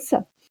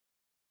segurança,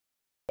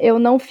 eu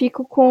não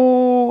fico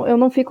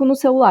no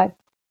celular.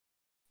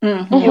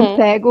 Eu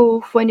pego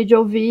o fone de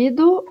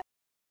ouvido,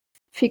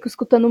 fico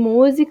escutando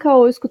música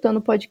ou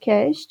escutando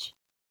podcast.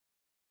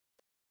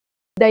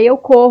 Daí eu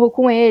corro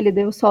com ele,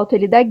 daí eu solto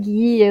ele da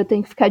guia, eu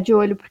tenho que ficar de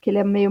olho porque ele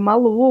é meio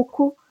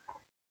maluco.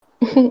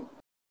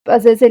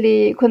 Às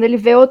vezes quando ele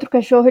vê outro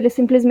cachorro, ele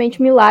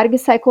simplesmente me larga e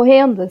sai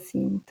correndo, assim.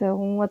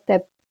 Então,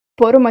 até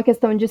por uma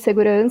questão de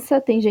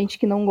segurança, tem gente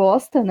que não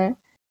gosta, né?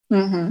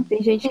 Uhum.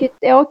 Tem gente que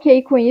é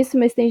ok com isso,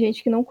 mas tem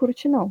gente que não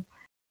curte, não.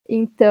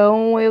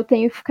 Então, eu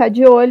tenho que ficar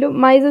de olho,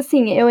 mas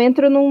assim, eu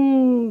entro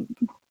num...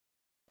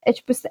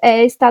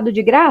 É estado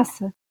de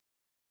graça?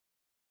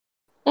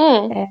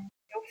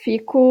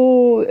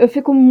 Eu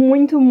fico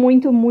muito,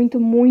 muito, muito,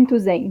 muito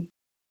zen.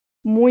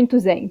 Muito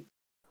zen.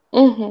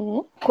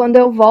 Uhum. Quando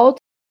eu volto,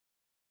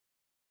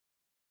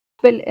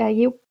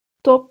 aí eu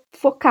tô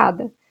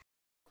focada.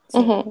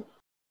 Uhum.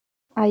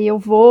 Aí eu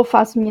vou,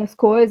 faço minhas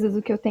coisas,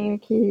 o que eu tenho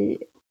que...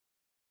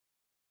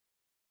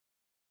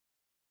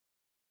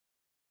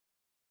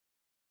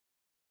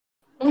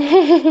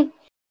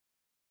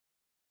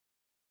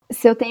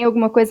 Se eu tenho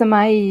alguma coisa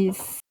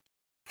mais,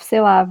 sei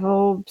lá,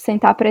 vou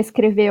sentar pra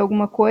escrever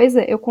alguma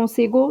coisa, eu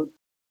consigo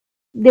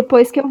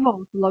depois que eu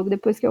volto, logo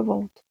depois que eu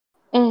volto.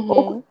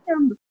 Ou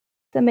cozinhando.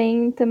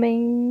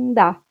 Também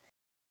dá.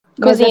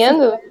 Mas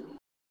Cozinhando?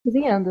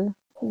 Cozinhando.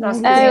 Nossa,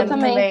 Eu cozinhando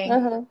também. também.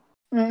 Uhum.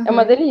 Uhum. É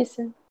uma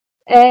delícia.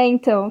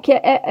 Então, que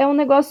é um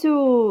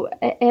negócio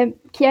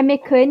que é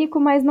mecânico,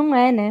 mas não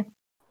é, né?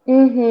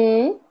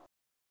 Uhum.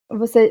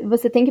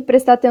 Você tem que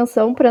prestar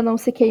atenção pra não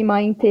se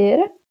queimar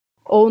inteira,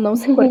 ou não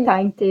se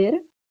cortar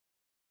inteira.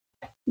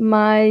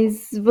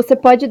 Mas você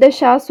pode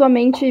deixar a sua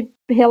mente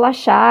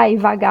relaxar e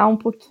vagar um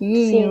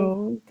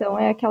pouquinho. Sim. Então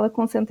é aquela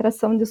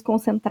concentração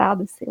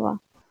desconcentrada, sei lá.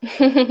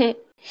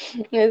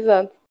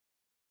 Exato.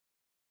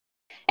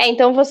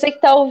 Então você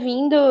que tá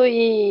ouvindo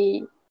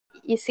e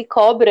se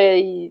cobra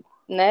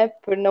né,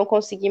 por não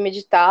conseguir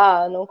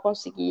meditar, não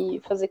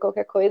conseguir fazer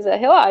qualquer coisa,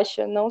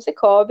 relaxa, não se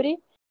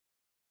cobre.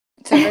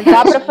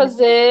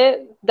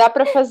 Dá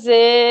pra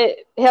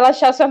fazer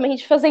relaxar sua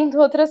mente fazendo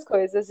outras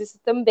coisas. Isso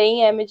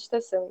também é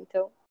meditação,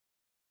 então.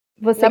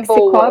 Você que se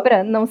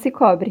cobra, não se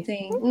cobre.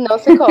 Sim. Não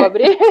se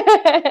cobre.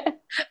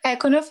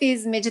 Quando eu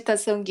fiz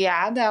meditação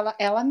guiada,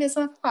 ela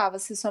mesma falava,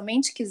 se sua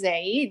mente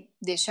quiser ir,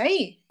 deixa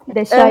ir.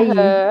 Deixa aí,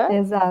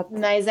 exato.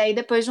 Mas aí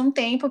depois de um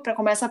tempo, para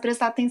começar a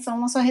prestar atenção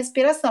na sua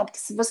respiração, porque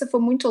se você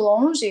for muito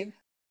longe,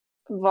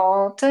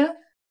 volta.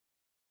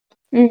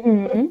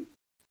 Uhum.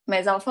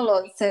 Mas ela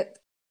falou,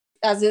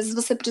 às vezes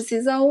você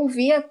precisa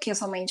ouvir o que a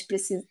sua mente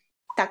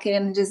tá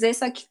querendo dizer,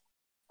 só que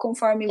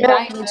conforme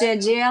vai no dia a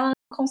dia, ela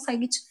não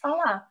consegue te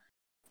falar.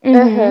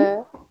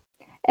 Uhum.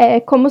 É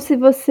como se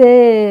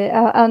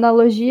a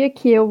analogia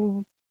que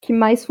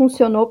mais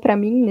funcionou para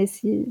mim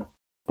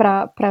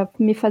para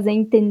me fazer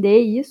entender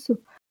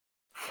isso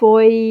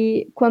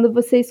foi quando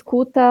você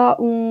escuta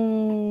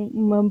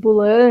uma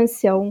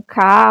ambulância, um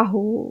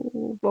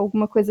carro,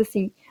 alguma coisa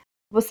assim.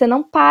 Você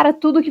não para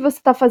tudo que você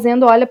está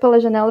fazendo, olha pela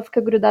janela, fica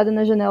grudado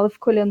na janela,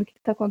 fica olhando o que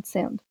está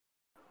acontecendo.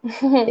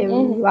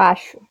 Eu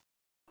acho.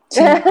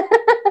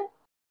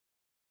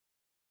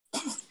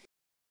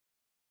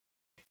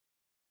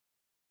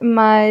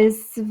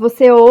 Mas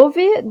você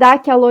ouve, dá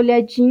aquela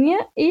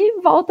olhadinha e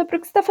volta para o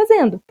que você está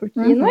fazendo, porque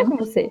não é com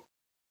você.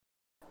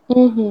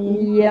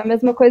 E é a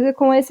mesma coisa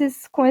com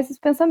esses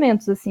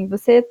pensamentos, assim,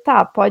 você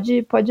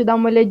pode dar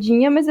uma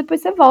olhadinha, mas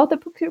depois você volta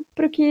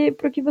pro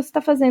que você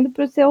está fazendo,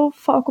 pro seu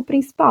foco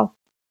principal.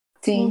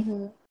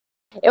 Sim.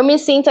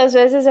 Às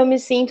vezes eu me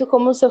sinto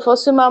como se eu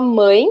fosse uma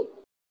mãe,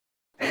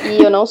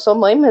 e eu não sou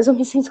mãe, mas eu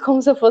me sinto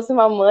como se eu fosse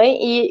uma mãe,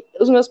 e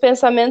os meus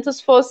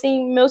pensamentos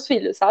fossem meus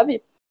filhos,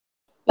 sabe?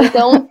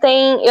 Então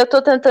eu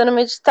tô tentando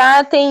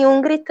meditar, tem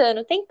um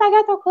gritando, tem que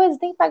pagar tal coisa,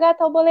 tem que pagar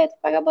tal boleto,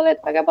 pagar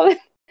boleto.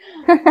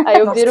 Aí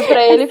eu viro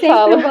pra ele e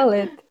falo...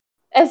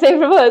 É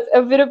sempre o boleto.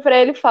 Eu viro pra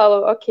ele e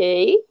falo,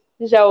 ok,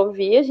 já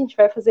ouvi, a gente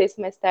vai fazer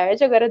isso mais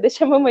tarde, agora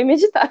deixa a mamãe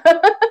meditar.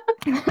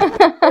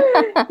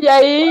 E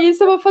aí,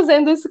 eu vou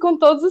fazendo isso com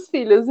todos os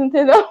filhos,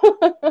 entendeu?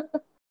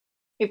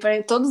 E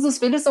para todos os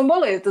filhos são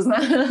boletos, né?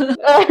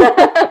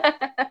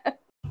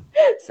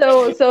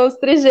 São os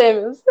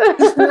trigêmeos.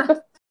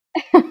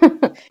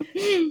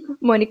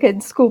 Mônica,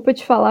 desculpa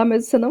te falar,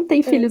 mas você não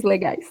tem filhos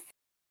legais.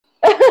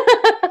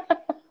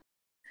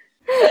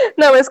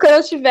 Não, mas quando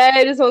eu tiver,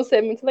 eles vão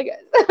ser muito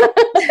legais.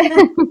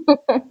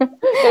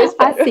 Eu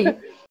espero.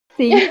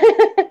 Sim.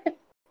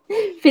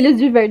 Filhos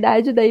de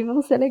verdade, daí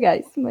vão ser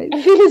legais. Mas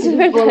filhos de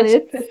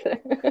verdade.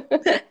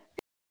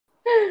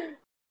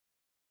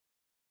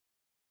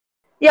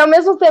 E ao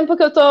mesmo tempo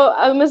que eu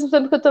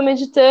tô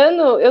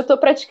meditando, eu tô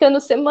praticando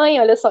ser mãe,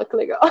 olha só que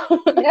legal.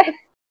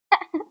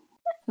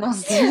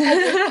 Nossa.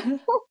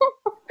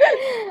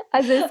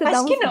 Às vezes você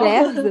dá uns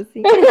berros,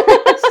 assim.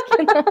 Acho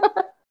que não.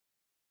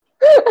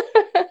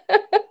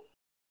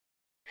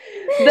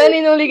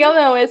 Dani, não liga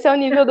não, esse é o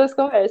nível das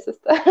conversas,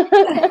 tá?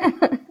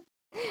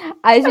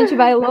 Aí a gente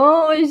vai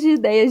longe,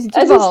 daí a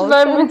gente volta. A gente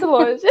vai muito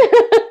longe.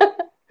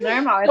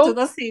 Normal, é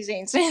tudo assim,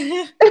 gente.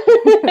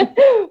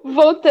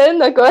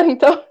 Voltando agora,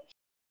 então.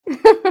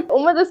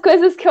 Uma das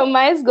coisas que eu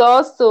mais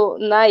gosto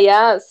na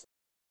Yas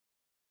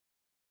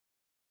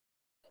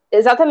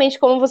exatamente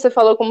como você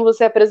falou, como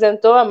você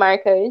apresentou a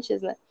marca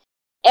antes, né?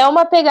 É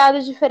uma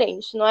pegada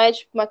diferente, não é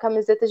tipo uma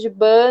camiseta de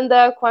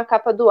banda com a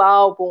capa do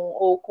álbum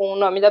ou com o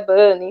nome da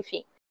banda,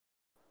 enfim.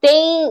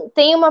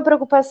 Tem uma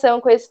preocupação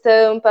com a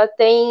estampa,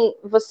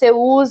 você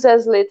usa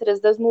as letras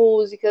das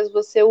músicas,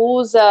 você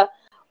usa,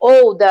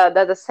 ou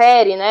da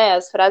série, né,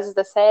 as frases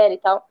da série e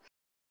tal,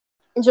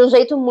 de um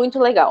jeito muito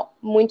legal,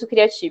 muito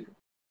criativo.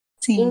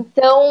 Sim.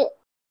 Então,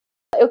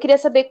 eu queria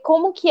saber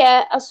como que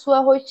é a sua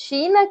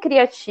rotina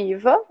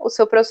criativa, o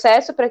seu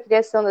processo para a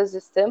criação das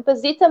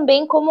estampas e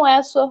também como é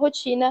a sua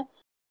rotina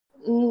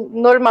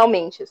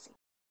normalmente, assim.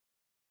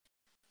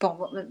 Bom,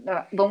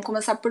 vamos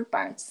começar por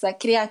partes. A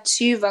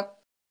criativa,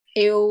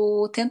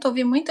 eu tento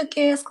ouvir muito o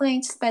que as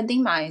clientes pedem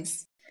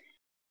mais.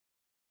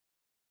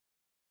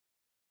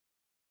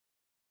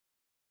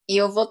 E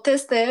eu vou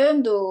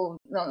testando,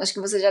 acho que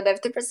você já deve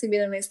ter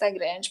percebido no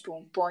Instagram,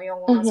 tipo, ponho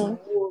algumas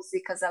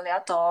músicas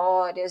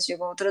aleatórias de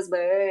outras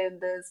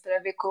bandas para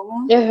ver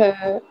como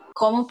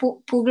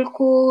o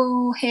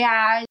público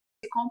reage,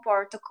 se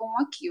comporta com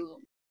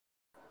aquilo.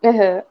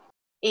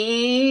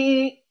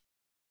 E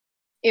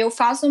eu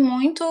faço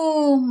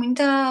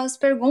muitas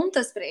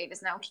perguntas para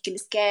eles, né? O que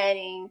eles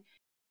querem, o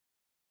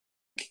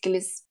que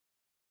eles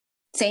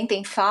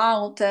sentem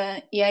falta,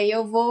 e aí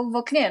eu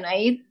vou criando.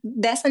 Aí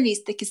dessa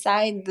lista que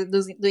sai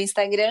do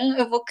Instagram,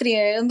 eu vou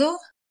criando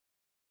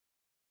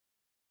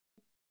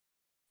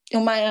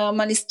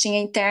uma listinha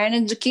interna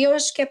de que eu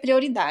acho que é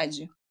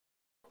prioridade.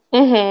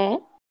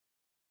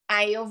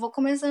 Aí eu vou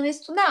começando a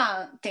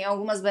estudar. Tem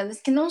algumas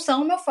bandas que não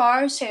são o meu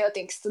forte, aí eu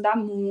tenho que estudar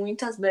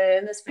muitas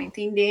bandas para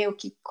entender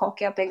qual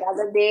que é a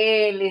pegada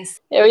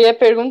deles. Eu ia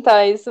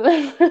perguntar isso.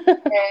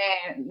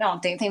 Não,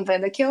 tem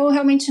banda que eu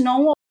realmente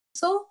não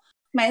ouço,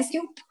 mas que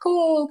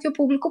o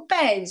público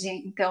pede.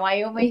 Então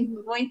aí eu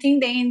vou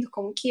entendendo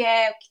como que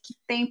é, o que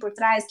tem por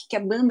trás, o que a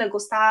banda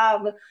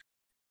gostava,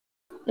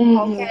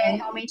 qual que é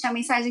realmente a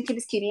mensagem que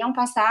eles queriam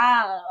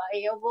passar.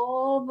 Aí eu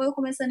vou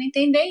começando a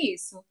entender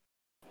isso.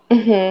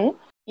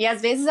 E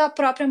às vezes a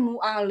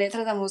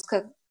letra da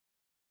música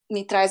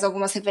me traz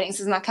algumas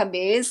referências na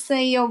cabeça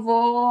e eu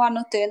vou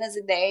anotando as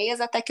ideias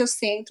até que eu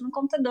sento no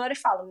computador e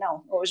falo,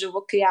 não, hoje eu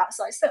vou criar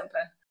só estampa.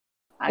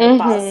 Aí eu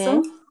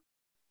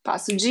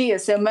passo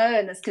dias,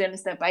 semanas criando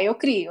estampa. Aí eu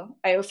crio.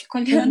 Aí eu fico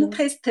olhando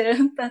pra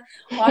estampa,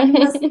 olho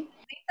umas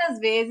 300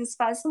 vezes,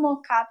 faço um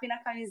mockup na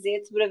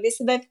camiseta pra ver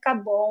se vai ficar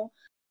bom.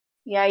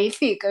 E aí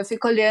eu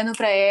fico olhando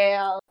pra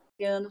ela,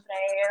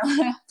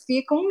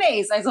 fico um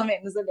mês mais ou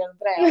menos olhando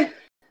pra ela.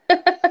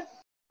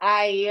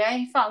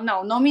 Aí falo,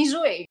 não me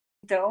enjoei.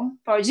 Então,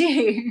 pode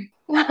ir.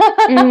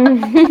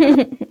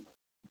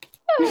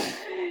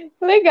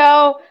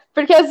 Legal.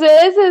 Porque às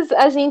vezes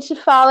a gente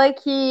fala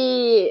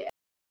que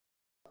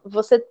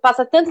você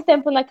passa tanto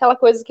tempo naquela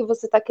coisa que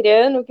você está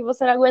criando que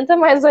você não aguenta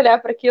mais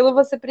olhar para aquilo,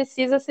 você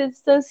precisa se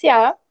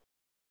distanciar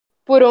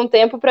por um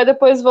tempo para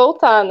depois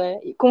voltar, né?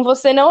 E com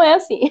você não é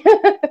assim.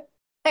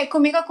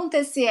 Comigo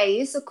acontecia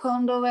isso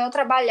quando eu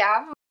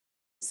trabalhava no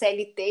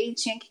CLT e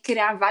tinha que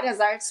criar várias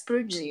artes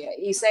por dia.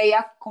 Isso aí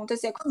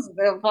acontecia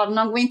comigo. Eu falava,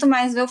 não aguento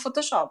mais ver o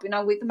Photoshop, não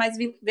aguento mais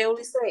ver o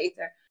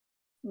Illustrator.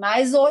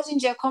 Mas hoje em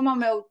dia, como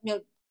eu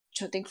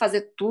tenho que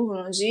fazer tudo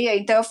no dia,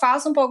 então eu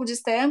faço um pouco de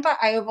estampa,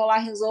 aí eu vou lá,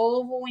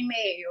 resolvo um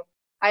e-mail,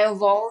 aí eu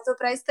volto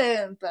para a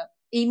estampa.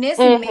 E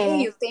nesse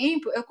meio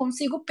tempo, eu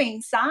consigo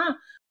pensar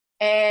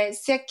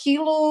se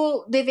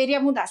aquilo deveria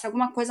mudar, se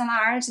alguma coisa na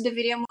arte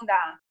deveria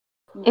mudar.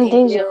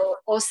 Entendi.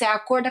 Ou se é a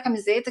cor da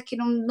camiseta que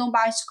não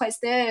bate com a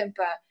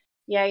estampa.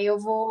 E aí eu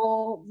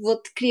vou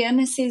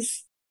criando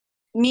esses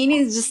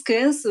mini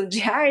descansos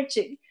de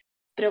arte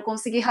para eu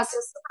conseguir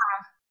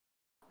raciocinar.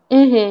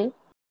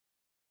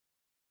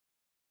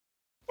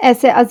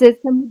 Às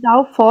vezes você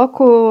mudar o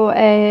foco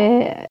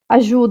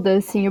ajuda,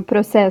 assim, o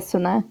processo,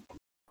 né?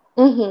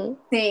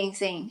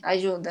 Sim,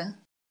 ajuda.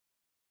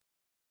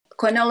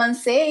 Quando eu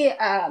lancei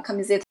a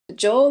camiseta do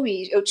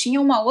Joey, eu tinha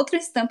uma outra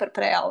estampa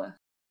para ela.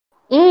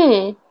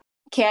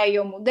 Que aí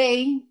eu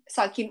mudei,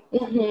 só que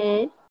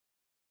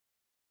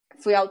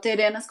fui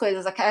alterando as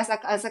coisas.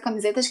 Essa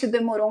camiseta acho que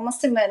demorou uma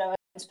semana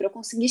para eu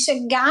conseguir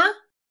chegar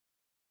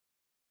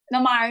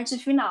numa arte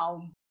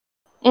final.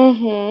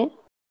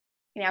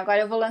 E agora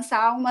eu vou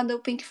lançar uma do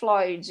Pink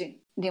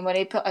Floyd.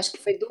 Demorei, acho que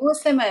foi 2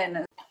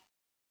 semanas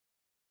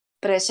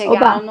para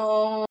chegar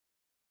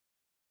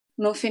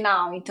no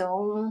final.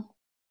 Então,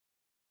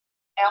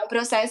 é um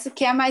processo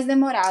que é mais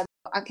demorado,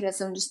 a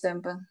criação de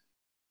estampa.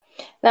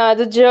 Não, a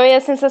do Joey é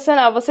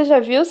sensacional. Você já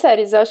viu,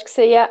 séries? Eu acho que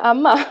você ia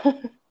amar.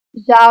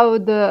 Já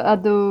a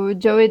do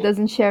Joey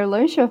Doesn't Share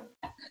Lunch?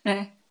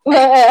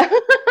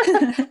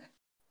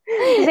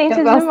 Gente,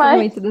 eu gosto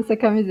demais. muito dessa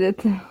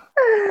camiseta.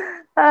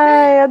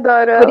 Ai,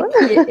 adoro ela.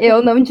 Porque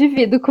eu não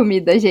divido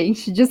comida,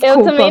 gente. Desculpa.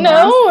 Eu também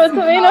não,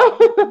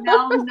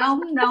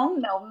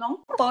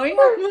 Não põe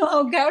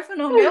o garfo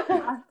no meu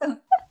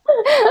prato.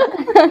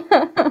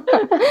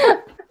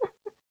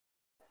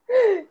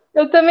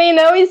 Eu também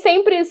não, e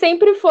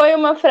sempre foi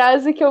uma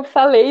frase que eu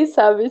falei,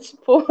 sabe?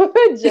 Tipo,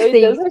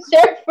 Joey doesn't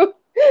share food.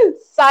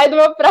 Sai do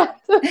meu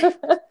prato.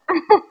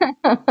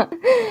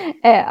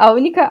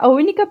 A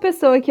única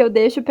pessoa que eu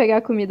deixo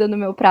pegar comida no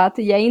meu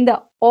prato e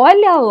ainda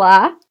olha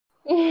lá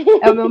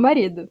é o meu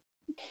marido.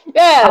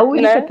 A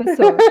única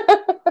pessoa.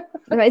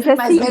 Mas assim...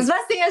 Mas mesmo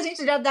assim a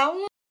gente já dá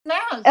um... Né?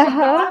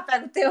 Lá,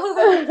 pega o teu...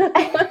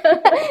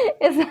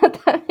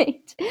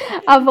 Exatamente.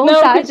 A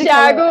vontade...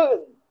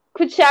 Não,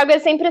 com o Thiago é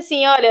sempre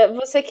assim, olha,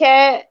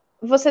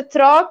 você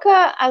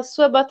troca a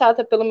sua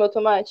batata pelo meu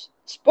tomate?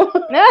 Tipo,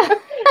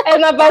 é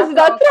na base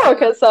da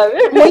troca,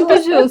 sabe? Muito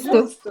justo.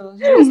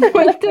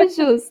 Muito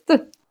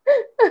justo.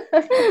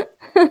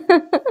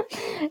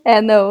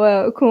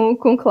 Não,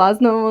 com o Klaus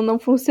não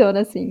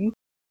funciona assim.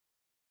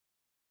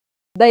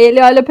 Daí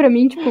ele olha pra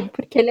mim, tipo,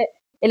 porque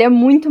ele é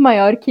muito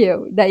maior que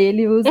eu. Daí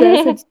ele usa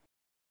essa...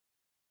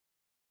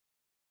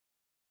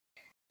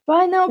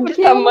 Ai, não,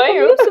 porque eu não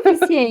comi o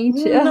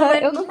suficiente.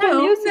 Eu não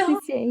comi o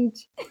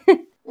suficiente.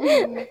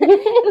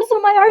 Eu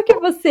sou maior que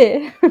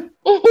você.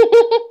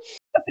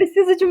 Eu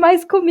preciso de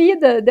mais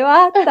comida. Deu,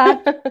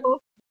 tá.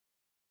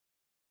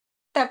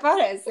 Até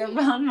parece. Eu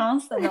falo,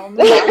 nossa, não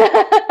dá.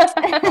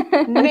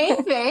 Nem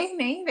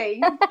vem.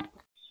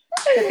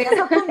 Você tem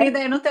essa comida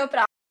aí no teu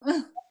prato.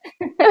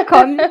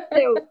 Come o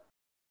teu.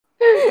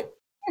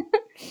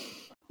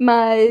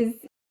 Mas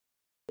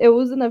eu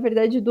uso, na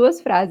verdade, 2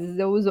 frases.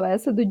 Eu uso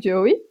essa do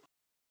Joey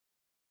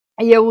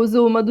e eu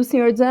uso uma do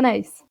Senhor dos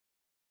Anéis.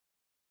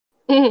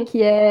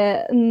 Que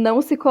é: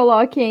 não se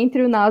coloque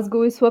entre o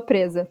Nazgûl e sua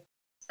presa.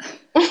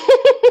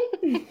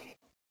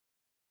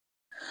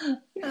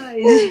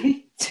 Ai,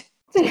 gente.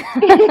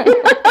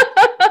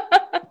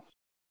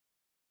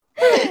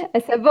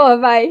 Essa é boa,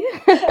 vai.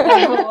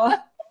 É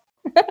boa.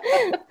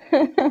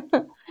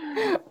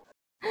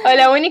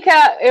 Olha, a única...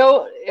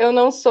 Eu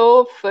não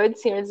sou fã de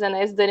Senhor dos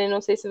Anéis, Dani,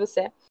 não sei se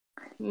você é.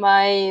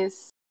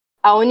 Mas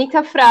a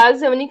única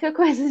frase, a única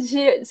coisa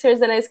de Senhor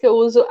dos Anéis que eu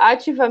uso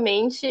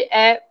ativamente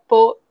é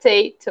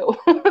potato.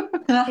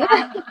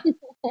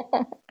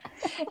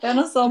 Eu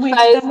não sou muito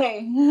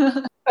também.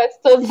 Faz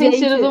todo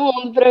sentido do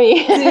mundo pra mim.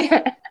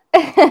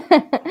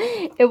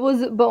 Eu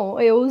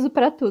uso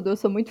pra tudo. Eu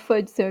sou muito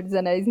fã de Senhor dos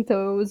Anéis, então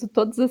eu uso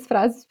todas as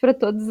frases pra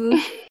todas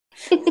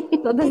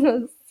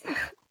as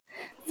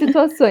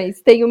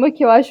situações. Tem uma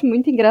que eu acho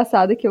muito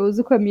engraçada, que eu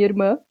uso com a minha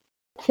irmã,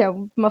 que é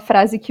uma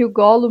frase que o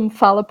Gollum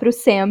fala pro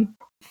Sam: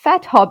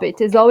 Fat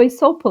Hobbit is always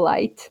so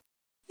polite.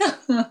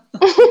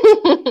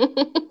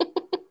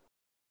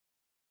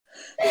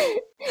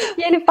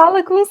 E ele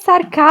fala com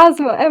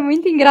sarcasmo. É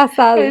muito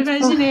engraçado. Eu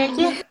imaginei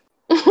aqui.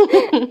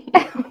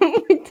 É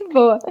muito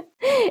boa.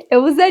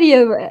 Eu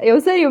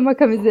usaria uma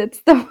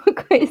camiseta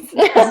com isso.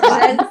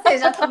 Você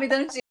já tá me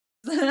dando dicas.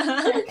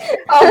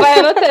 Vai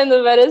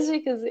anotando várias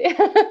dicas.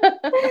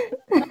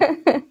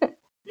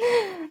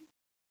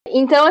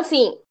 Então,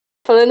 assim,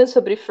 falando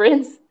sobre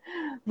Friends,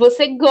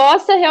 você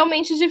gosta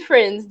realmente de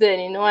Friends,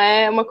 Dani? Não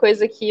é uma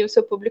coisa que o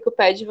seu público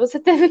pede, você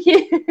teve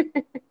que...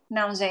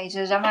 Não, gente,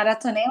 eu já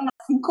maratonei umas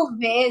 5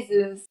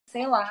 vezes,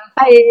 sei lá.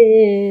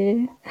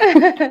 Aê!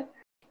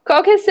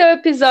 Qual que é seu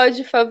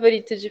episódio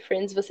favorito de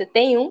Friends? Você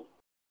tem um?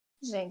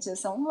 Gente,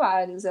 são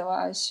vários, eu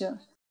acho.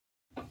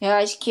 Eu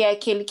acho que é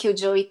aquele que o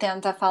Joey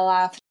tenta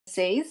falar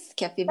francês,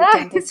 que a Phoebe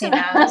tenta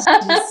ensinar.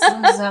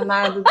 Jesus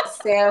amado do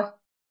céu.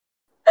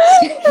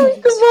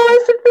 Muito bom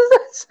esse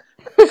episódio.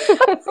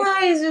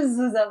 Ai,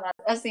 Jesus amado.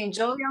 Assim,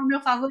 Joey é o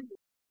meu favorito.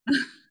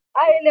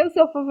 Ele é o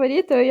seu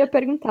favorito? Eu ia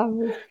perguntar.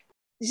 Mas...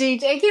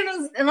 Gente, é que eu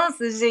não...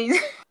 Nossa, gente.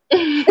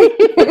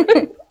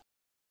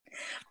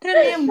 Pra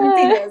mim é muito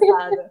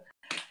engraçado.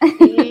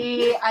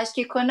 E acho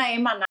que quando a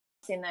Emma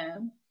nasce,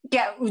 né? Que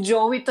é o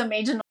Joey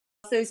também, de novo,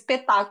 seu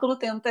espetáculo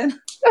tentando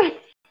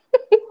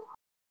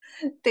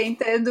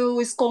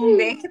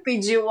esconder que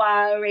pediu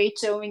a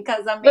Rachel em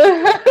casamento,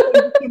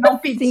 que não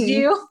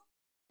pediu.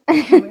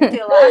 Muito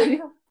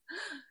hilário.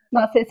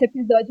 Nossa, esse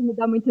episódio me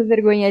dá muita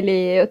vergonha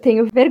ali. Eu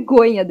tenho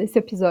vergonha desse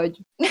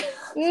episódio.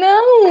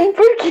 Não,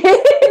 por quê?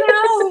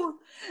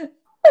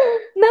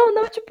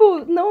 Não, tipo,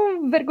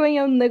 não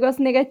vergonha, um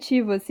negócio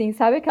negativo, assim,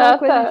 sabe? Aquela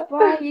coisa, tipo,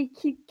 ai,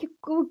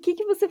 o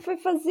que você foi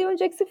fazer?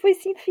 Onde é que você foi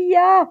se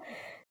enfiar?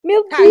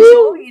 Meu Deus!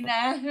 Joey,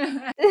 né?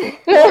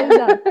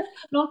 Exato.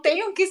 Não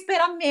tenho o que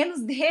esperar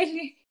menos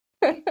dele.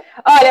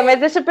 Olha, mas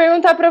deixa eu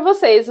perguntar pra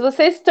vocês.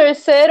 Vocês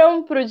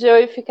torceram pro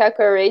Joey ficar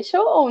com a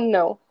Rachel ou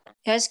não?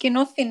 Eu acho que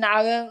no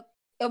final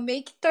eu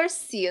meio que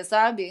torcia,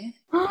 sabe?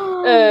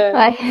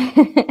 Ai.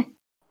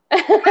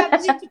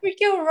 Gente,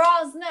 porque o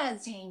Ross, né,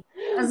 gente?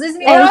 Às vezes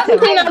me Ross não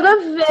tem nada a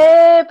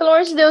ver, pelo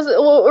amor de Deus.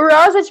 O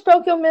Ross é tipo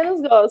o que eu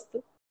menos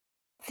gosto.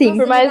 Sim.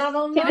 Por mais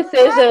que ele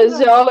seja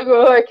geólogo,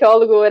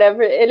 arqueólogo,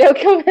 whatever, ele é o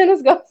que eu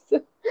menos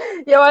gosto.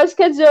 E eu acho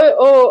que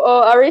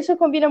a Rachel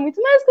combina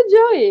muito mais com o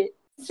Joey.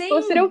 Sim.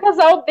 Tipo, seria um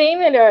casal bem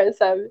melhor,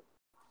 sabe?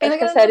 Acho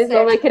que a série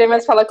não vai querer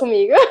mais falar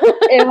comigo.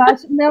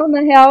 Na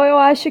real, eu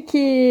acho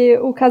que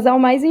o casal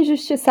mais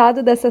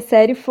injustiçado dessa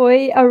série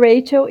foi a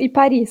Rachel e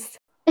Paris.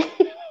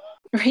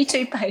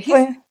 Rachel e Paris?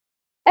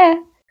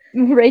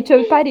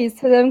 Rachel e Paris.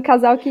 Foi um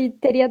casal que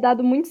teria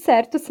dado muito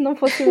certo se não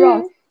fosse o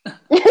Ross.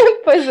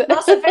 Pois é.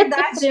 Nossa, é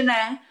verdade,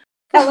 né?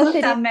 Ela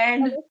teria...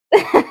 merda.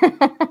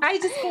 Ai,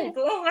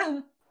 desculpa.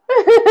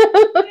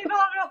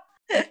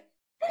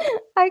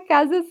 A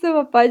casa é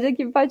sua,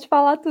 pode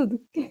falar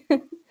tudo.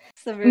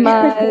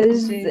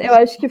 Mas eu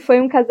acho que foi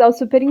um casal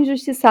super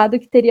injustiçado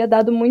que teria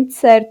dado muito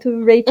certo.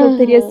 Rachel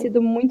teria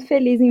sido muito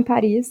feliz em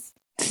Paris.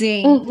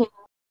 Sim.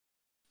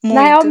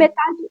 Na real,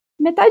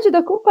 metade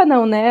da culpa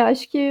não, né?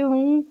 Acho que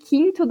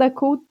 1/5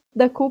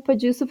 da culpa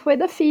disso foi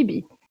da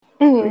Phoebe.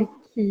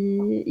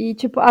 E,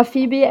 tipo, a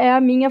Phoebe é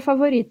a minha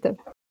favorita.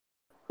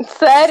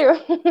 Sério?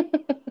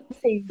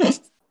 Sim.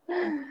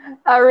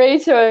 A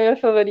Rachel é a minha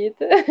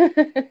favorita.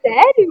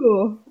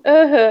 Sério?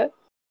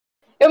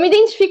 Eu me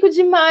identifico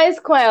demais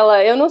com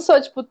ela. Eu não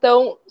sou, tipo,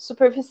 tão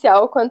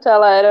superficial quanto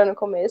ela era no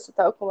começo,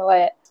 tal como ela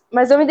é.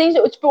 Mas eu me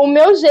identifico, tipo, o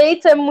meu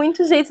jeito é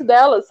muito o jeito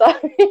dela,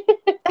 sabe?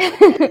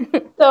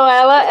 Então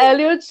ela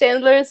e o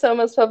Chandler são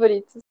meus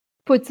favoritos.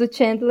 Putz, o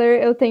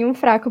Chandler, eu tenho um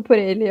fraco por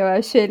ele. Eu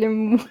acho ele...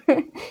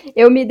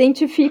 Eu me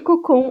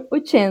identifico com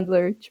o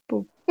Chandler,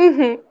 tipo...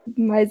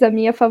 Mas a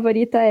minha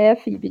favorita é a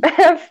Phoebe.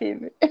 É a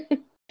Phoebe.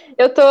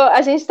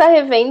 A gente tá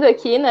revendo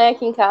aqui, né,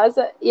 aqui em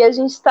casa, e a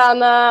gente tá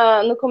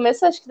no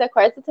começo, acho que da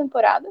 4ª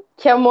temporada,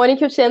 que a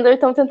Mônica e o Chandler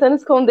estão tentando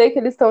esconder que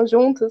eles estão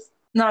juntos.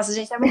 Nossa,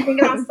 gente, é muito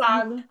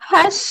engraçado.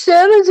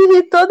 Rachando de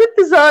rir todo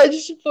episódio,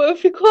 tipo, eu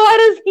fico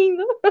horas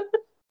rindo.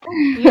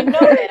 You know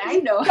that,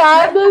 I know.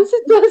 Cada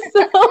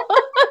situação.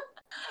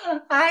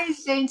 Ai,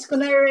 gente,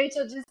 quando a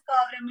Rachel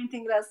descobre é muito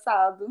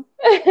engraçado.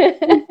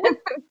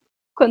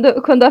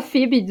 Quando a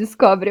Phoebe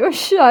descobre, eu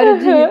choro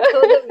de rir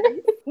toda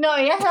vez. Não,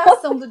 e a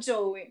reação do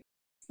Joey?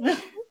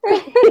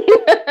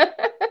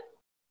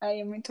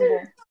 Aí é muito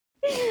bom.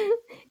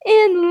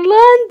 In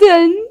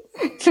London!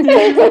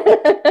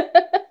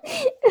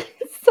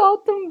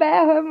 Solta um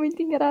berro, é muito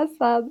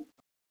engraçado.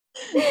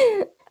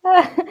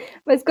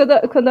 Mas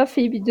quando a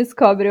Phoebe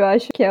descobre, eu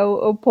acho que é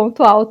o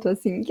ponto alto,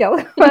 assim, que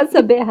ela começa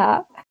a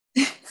berrar.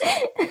 My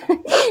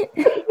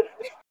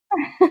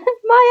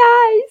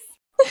eyes!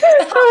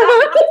 Eu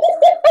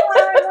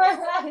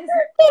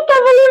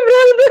tava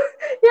lembrando.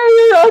 E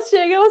aí elas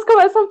chegam e elas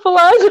começam a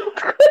pular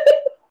junto com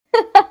ele.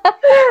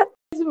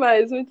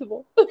 Demais, muito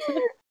bom.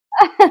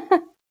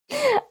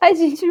 Ai,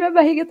 gente, minha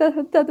barriga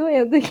tá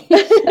doendo aqui.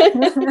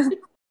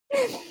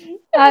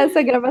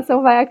 Essa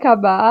gravação vai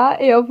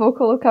acabar e eu vou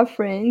colocar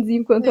Friends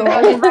enquanto eu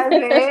vai ver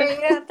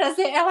pra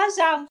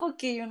relaxar um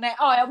pouquinho, né?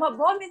 Ó, é uma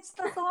boa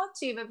meditação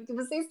ativa, porque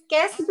você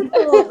esquece de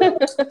tudo.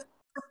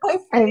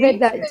 É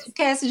verdade.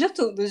 Esquece de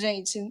tudo,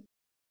 gente.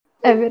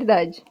 É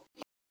verdade.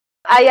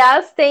 A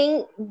Yas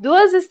tem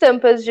 2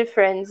 estampas de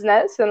Friends,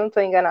 né? Se eu não tô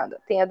enganada.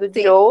 Tem a do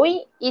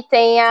Joey e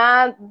tem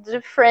a de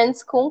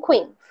Friends com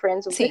Queen.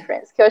 Friends with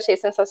Friends, que eu achei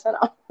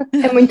sensacional.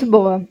 É muito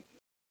boa.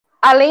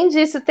 Além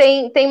disso,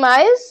 tem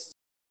mais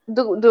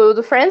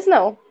do Friends,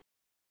 não?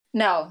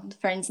 Não, do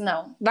Friends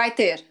não. Vai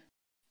ter.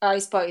 Ó,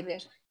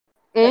 spoiler.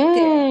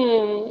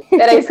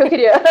 Era isso que eu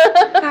queria.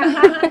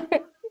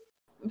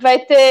 Vai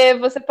ter,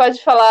 você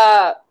pode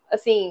falar,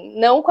 assim,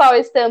 não qual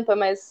estampa,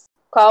 mas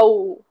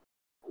qual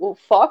o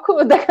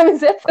foco da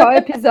camiseta? Qual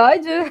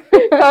episódio?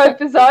 Qual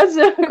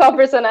episódio? Qual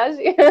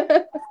personagem?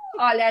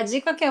 Olha, a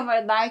dica que eu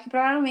vou dar é que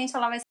provavelmente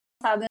ela vai ser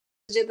lançada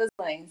no Dia das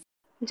Mães.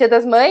 Dia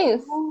das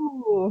Mães?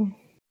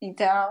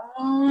 Então,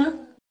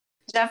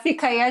 já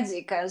fica aí a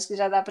dica. Acho que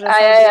já dá pra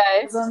saber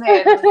mais ou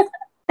menos.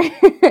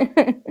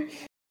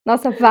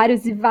 Nossa,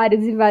 vários e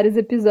vários e vários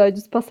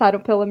episódios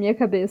passaram pela minha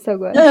cabeça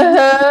agora.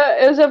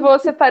 Eu já vou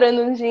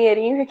separando um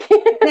dinheirinho aqui.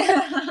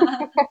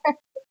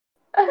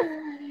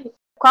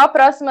 Qual a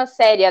próxima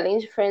série, além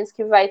de Friends,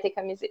 que vai ter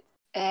camiseta?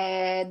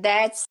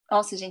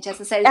 Nossa, gente,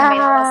 essa série também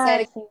é uma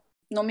série que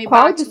não me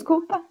Qual? bate.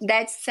 Desculpa?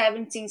 That's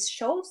 17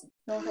 Shows?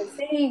 Não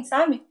sei assim,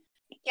 sabe?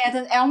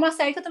 É uma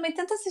série que eu também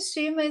tento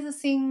assistir, mas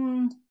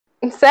assim...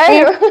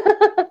 Sério?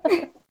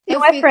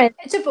 Não é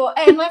Friends.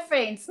 Não é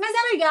Friends. Mas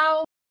é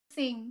legal,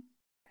 assim...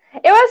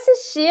 Eu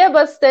assistia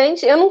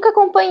bastante, eu nunca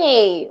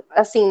acompanhei,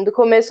 assim, do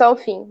começo ao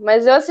fim,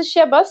 mas eu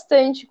assistia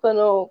bastante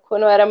quando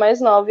eu era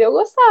mais nova e eu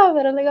gostava,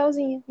 era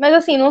legalzinha. Mas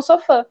assim, não sou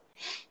fã.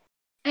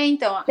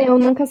 Então... Eu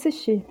nunca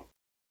assisti.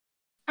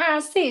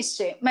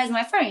 Assiste, mas não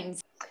é Friends.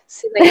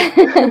 Silêncio.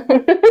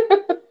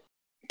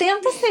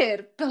 Tenta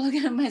ser,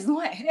 mas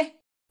não é.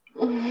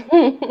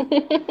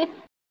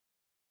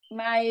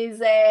 Mas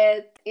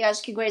eu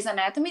acho que Grey's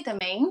Anatomy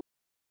também.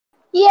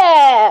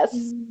 Yes!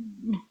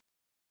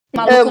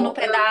 Maluco no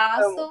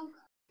Pedaço.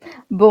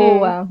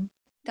 Boa.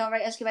 Então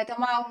acho que vai ter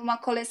uma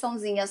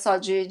coleçãozinha só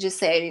de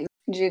séries.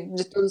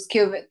 De todos que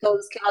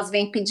elas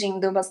vêm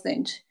pedindo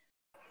bastante.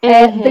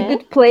 The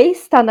Good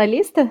Place tá na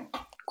lista?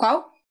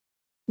 Qual?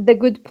 The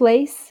Good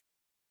Place?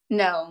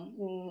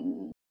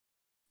 Não.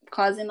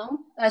 Quase não.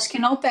 Acho que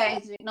não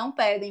perde. Não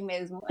pedem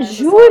mesmo.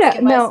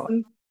 Jura? Não.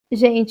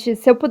 Gente,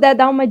 se eu puder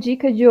dar uma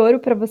dica de ouro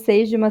pra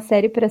vocês de uma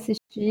série pra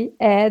assistir,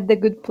 é The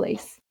Good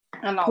Place.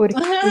 Não. Porque,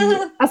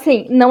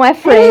 assim, não é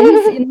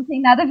Friends e não tem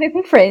nada a ver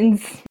com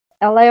Friends.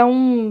 Ela é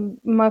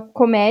uma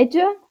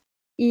comédia,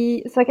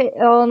 só que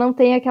ela não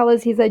tem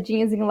aquelas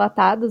risadinhas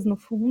enlatadas no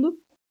fundo.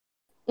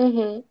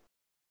 Uhum.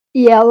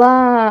 E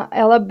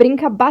ela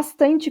brinca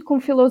bastante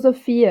com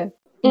filosofia.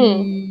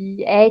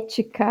 e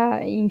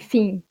ética,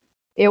 enfim.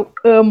 Eu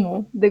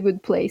amo The Good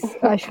Place.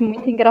 Acho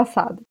muito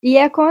engraçado. E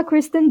é com a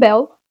Kristen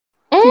Bell,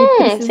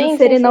 que precisa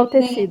ser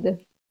enaltecida.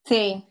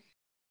 Sim.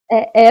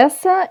 É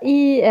essa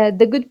e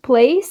The Good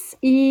Place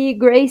e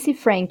Grace e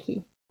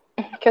Frankie.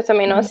 Que eu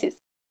também não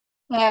assisto.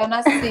 Eu não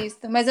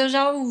assisto. Mas eu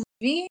já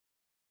ouvi.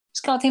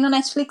 Acho que ela tem no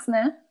Netflix,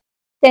 né?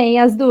 Tem,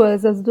 as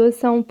duas. As duas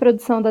são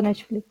produção da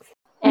Netflix.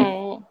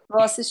 Vou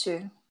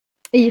assistir.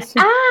 Isso.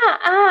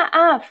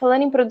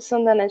 Falando em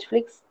produção da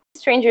Netflix,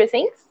 Stranger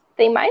Things?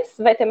 Tem mais?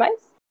 Vai ter mais?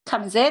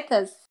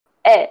 Camisetas?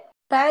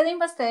 Pedem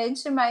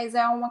bastante, mas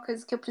é uma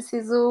coisa que eu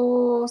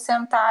preciso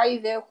sentar e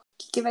ver o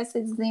que vai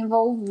ser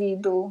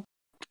desenvolvido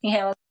em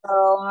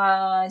relação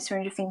a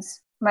Stranger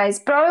Things. Mas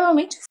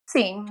provavelmente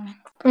sim.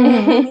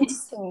 Provavelmente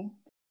sim.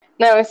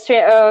 Não,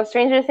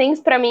 Stranger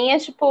Things pra mim é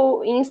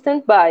tipo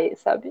instant buy,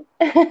 sabe?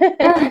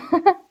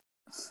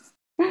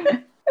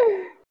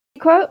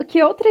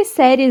 Que outras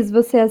séries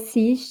você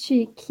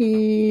assiste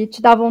que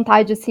te dá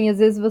vontade, assim, às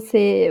vezes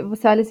você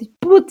olha assim,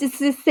 putz,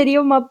 isso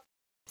seria uma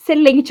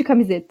excelente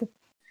camiseta.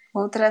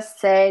 Outras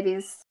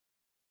séries.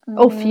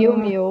 Ou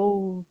filme,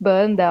 ou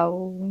banda,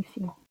 ou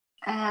enfim.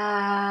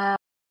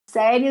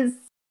 Séries,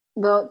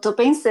 tô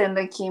pensando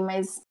aqui,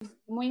 mas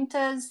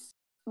muitas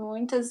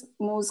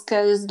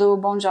músicas do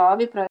Bon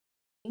Jovi,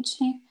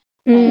 provavelmente.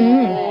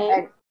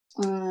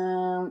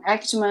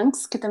 Arctic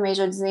Monkeys, que também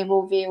já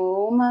desenvolvi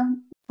uma.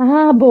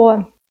 Ah,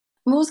 boa.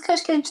 Música,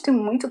 acho que a gente tem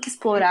muito o que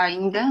explorar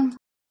ainda.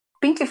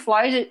 Pink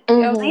Floyd,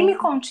 eu nem me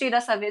conti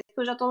dessa vez,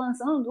 porque eu já tô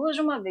lançando duas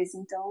de uma vez,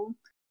 então...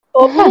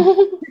 Opa!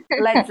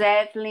 Led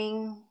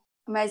Zeppelin,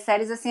 mas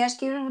séries assim, acho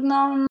que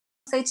não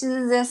sei te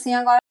dizer assim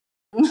agora.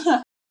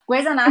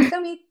 Grey's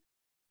Anatomy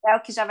é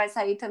o que já vai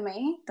sair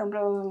também, então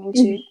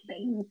provavelmente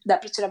dá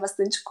pra tirar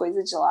bastante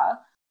coisa de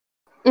lá.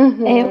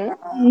 Eu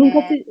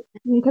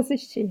nunca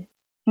assisti.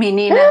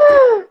 Menina,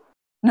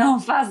 não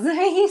faça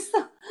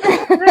isso!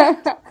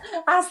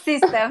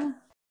 Assista!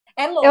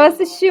 É louco. Eu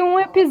assisti um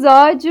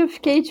episódio,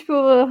 fiquei tipo...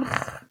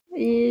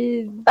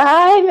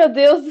 Ai, meu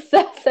Deus do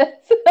céu!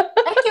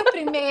 É que o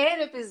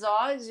primeiro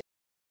episódio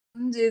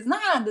não diz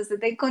nada, você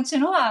tem que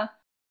continuar.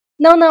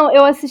 Não,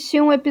 eu assisti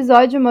um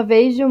episódio uma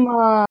vez de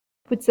uma...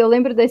 Putz, eu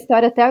lembro da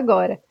história até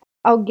agora.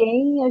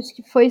 Alguém, acho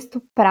que foi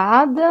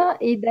estuprada,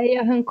 e daí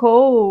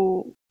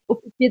arrancou o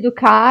pipi do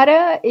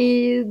cara,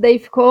 e daí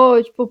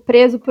ficou, tipo,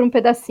 preso por um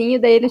pedacinho,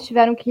 daí eles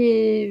tiveram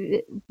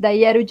que...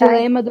 Daí era o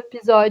dilema do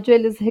episódio,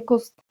 eles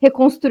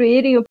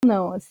reconstruírem o...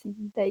 Não, assim.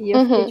 Daí eu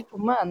fiquei tipo,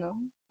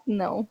 mano,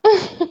 não.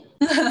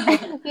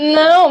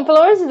 Não, pelo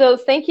amor de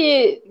Deus, tem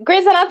que...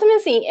 Grey's Anatomy,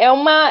 assim, é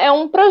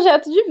um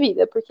projeto de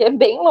vida, porque é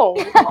bem longo.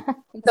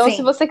 Então,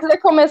 se você quiser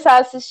começar a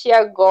assistir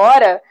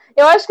agora...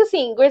 Eu acho que,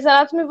 assim, Grey's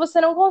Anatomy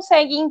você não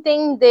consegue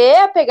entender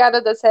a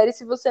pegada da série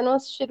se você não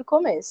assistir do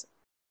começo.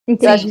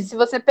 Entendi. Eu acho que se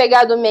você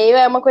pegar do meio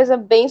é uma coisa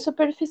bem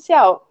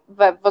superficial.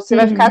 Você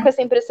vai ficar com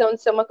essa impressão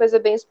de ser uma coisa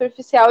bem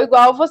superficial,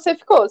 igual você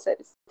ficou,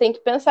 sério. Tem que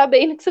pensar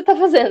bem no que você tá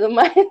fazendo,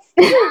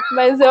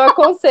 mas eu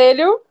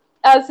aconselho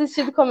a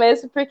assistir do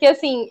começo, porque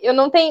assim, eu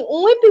não tenho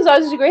um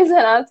episódio de Grey's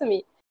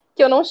Anatomy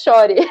que eu não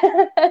chore.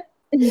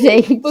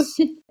 Gente.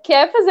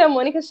 Quer fazer a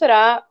Mônica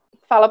chorar,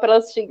 fala pra ela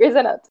assistir Grey's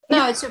Anatomy.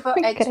 Não,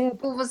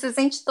 tipo, você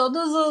sente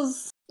todos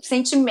os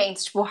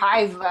sentimentos, tipo,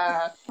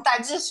 raiva,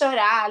 vontade de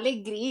chorar,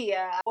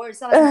 alegria,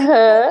 força,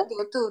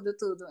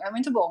 tudo. É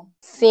muito bom.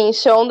 Sim,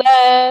 Shonda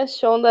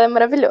é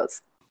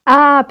maravilhoso.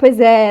 Ah, pois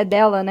é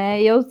dela,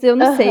 né? Eu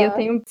não sei, eu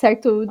tenho um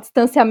certo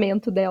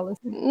distanciamento dela.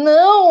 Assim.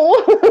 Não!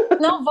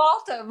 Não,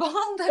 volta!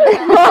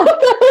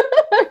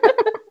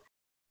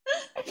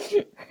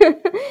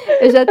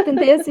 Eu já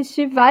tentei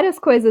assistir várias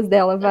coisas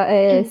dela.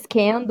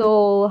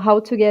 Scandal,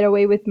 How to Get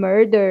Away with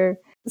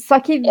Murder. Só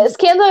que...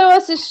 Scandal eu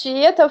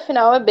assisti até o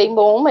final, é bem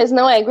bom, mas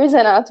não é Grey's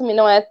Anatomy,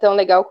 não é tão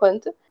legal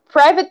quanto.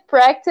 Private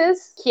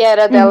Practice, que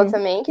era dela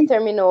também, que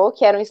terminou,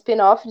 que era um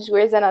spin-off de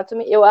Grey's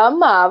Anatomy, eu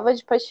amava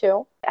de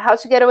paixão. How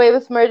to Get Away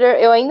with Murder,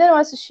 eu ainda não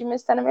assisti,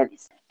 mas tá na minha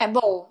lista. É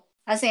bom.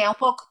 Assim, é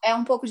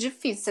um pouco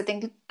difícil, você tem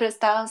que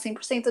prestar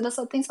 100% da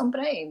sua atenção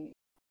pra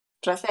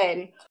pra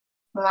série.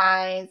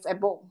 Mas é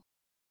bom.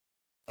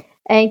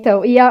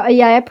 Então, e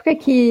a época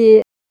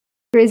que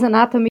Grey's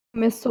Anatomy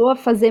começou a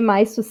fazer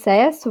mais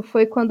sucesso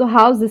foi quando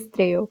House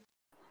estreou.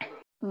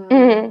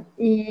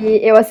 E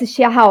eu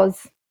assisti a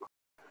House.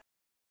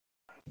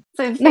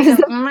 Mas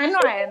não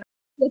é.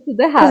 Deu tudo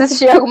errado.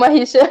 Assisti alguma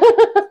rixa.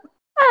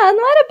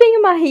 Não era bem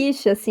uma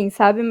rixa, assim,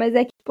 sabe? Mas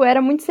é que, tipo,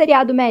 era muito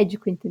seriado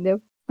médico,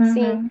 entendeu?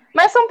 Sim.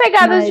 Mas são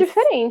pegadas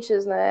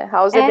diferentes, né?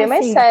 House é bem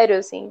mais sério,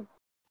 assim.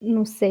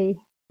 Não sei.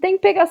 Tem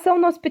pegação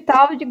no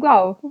hospital de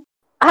igual.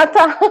 Ah,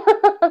 tá.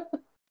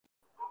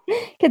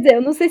 Quer dizer,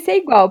 eu não sei se é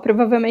igual,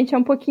 provavelmente é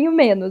um pouquinho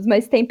menos,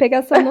 mas tem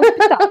pegação no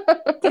hospital.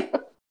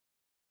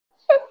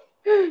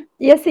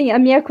 E assim, a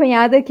minha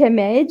cunhada que é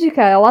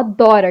médica, ela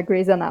adora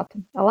Grey's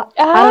Anatomy.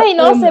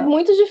 Nossa, é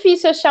muito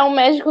difícil achar um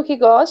médico que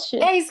goste.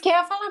 É isso que eu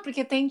ia falar,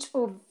 porque tem,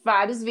 tipo,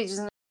 vários vídeos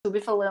no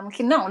YouTube falando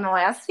que não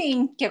é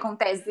assim que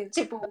acontece.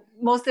 Tipo,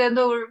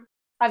 mostrando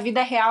a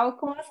vida real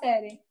com a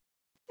série.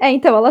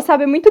 Então, ela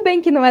sabe muito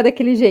bem que não é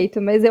daquele jeito,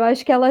 mas eu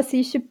acho que ela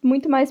assiste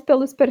muito mais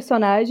pelos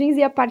personagens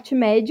e a parte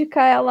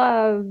médica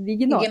ela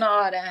ignora.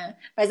 Ignora.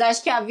 Mas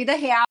acho que a vida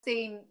real,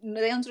 assim,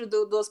 dentro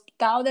do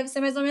hospital, deve ser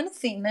mais ou menos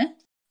assim, né?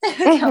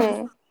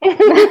 Uhum.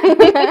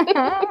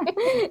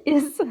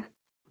 Isso.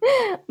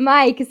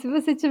 Mike, se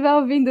você estiver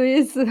ouvindo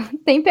isso,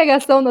 tem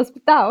pegação no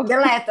hospital?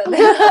 Deleta.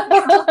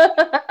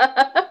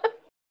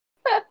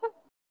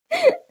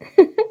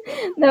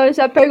 Não, eu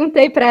já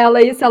perguntei pra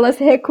ela isso, ela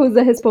se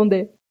recusa a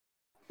responder.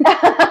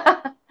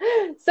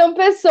 São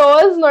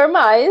pessoas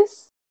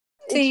normais.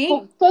 Sim. E,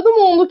 tipo, todo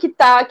mundo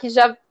que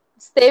já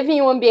esteve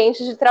em um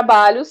ambiente de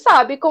trabalho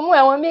sabe como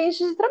é um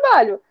ambiente de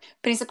trabalho.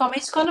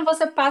 Principalmente quando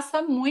você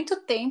passa muito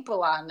tempo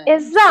lá, né?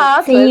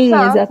 Exato, Sim,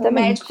 exato.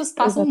 exatamente. Médicos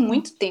passam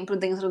muito tempo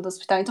dentro do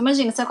hospital. Então,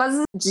 imagina, você é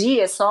quase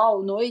dia,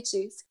 sol,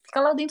 noite, você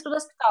fica lá dentro do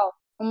hospital.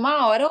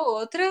 Uma hora ou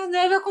outra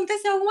deve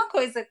acontecer alguma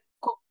coisa.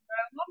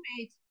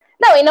 Normalmente.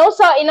 Não,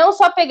 e não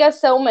só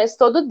pegação, mas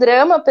todo o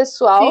drama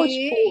pessoal, Sim.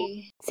 tipo.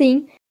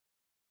 Sim.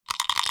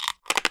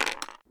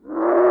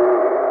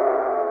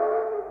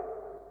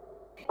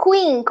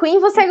 Queen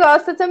você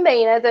gosta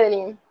também, né,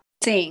 Dani?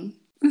 Sim.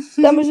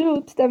 Tamo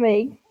junto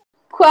também.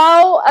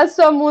 Qual a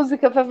sua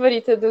música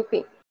favorita do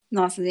Queen?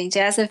 Nossa, gente,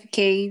 essa eu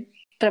fiquei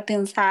pra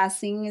pensar,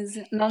 assim,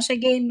 não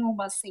cheguei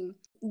numa, assim.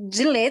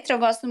 De letra, eu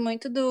gosto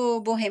muito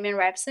do Bohemian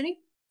Rhapsody.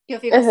 E eu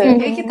fico assim,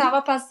 o que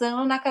tava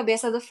passando na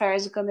cabeça do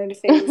Fergie quando ele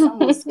fez essa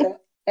música?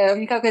 É a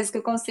única coisa que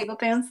eu consigo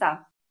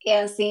pensar.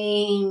 É,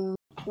 assim,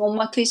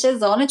 uma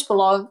clichêzona, tipo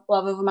Love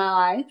of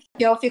My Life.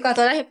 E eu fico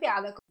toda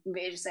arrepiada com um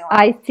beijo, sei lá.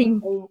 Ai,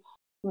 sim.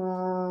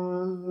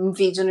 Um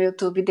vídeo no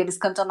YouTube deles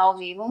cantando ao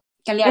vivo.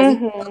 Que, aliás,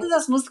 todas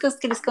as músicas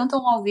que eles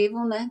cantam ao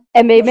vivo, né?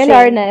 É meio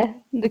melhor,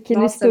 né? Do que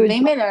no estúdio.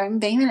 Bem melhor,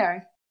 bem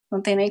melhor.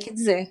 Não tem nem o que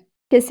dizer.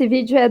 Esse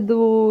vídeo é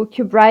do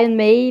que o Brian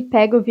May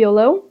pega o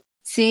violão?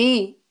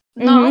 Sim.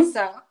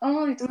 Nossa,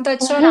 ai, tô com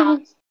vontade de chorar.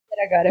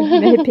 Agora,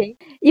 me arrependo.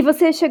 E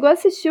você chegou a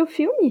assistir o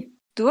filme?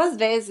 2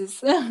 vezes.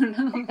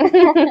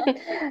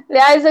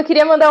 Aliás, eu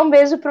queria mandar um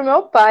beijo pro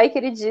meu pai,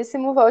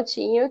 queridíssimo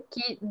Valtinho,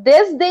 que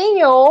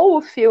desdenhou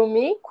o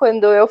filme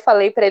quando eu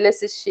falei pra ele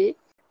assistir.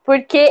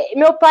 Porque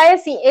meu pai,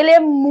 assim, ele é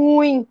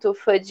muito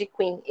fã de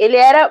Queen. Ele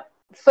era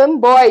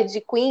fanboy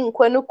de Queen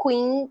quando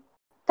Queen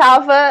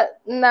tava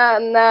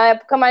na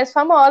época mais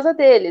famosa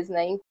deles,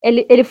 né?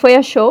 Ele foi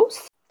a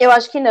shows? Eu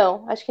acho que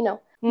não.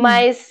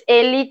 Mas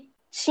ele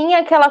tinha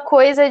aquela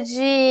coisa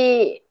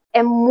de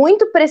é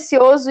muito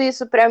precioso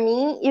isso pra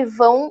mim e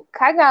vão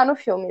cagar no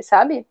filme,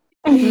 sabe?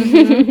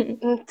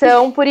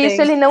 Então, por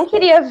isso ele não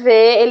queria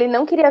ver,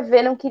 não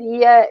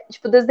queria,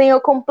 tipo, desdenhou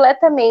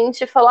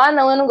completamente, falou,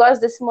 não, eu não gosto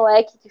desse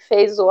moleque que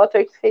fez, o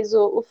ator que fez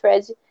o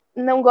Fred,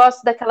 não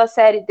gosto daquela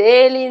série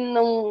dele,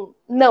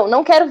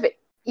 não quero ver.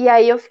 E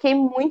aí eu fiquei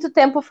muito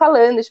tempo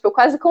falando, tipo, eu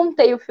quase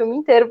contei o filme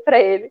inteiro pra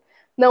ele.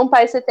 Não,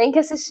 pai, você tem que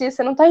assistir,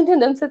 você não tá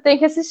entendendo, você tem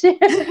que assistir.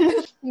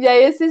 E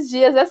aí, esses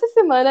dias, essa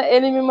semana,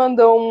 ele me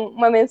mandou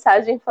uma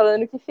mensagem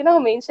falando que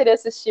finalmente ele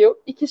assistiu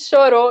e que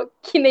chorou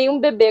que nem um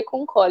bebê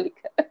com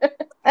cólica.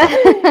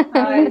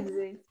 Ai,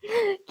 gente.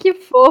 Que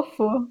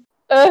fofo.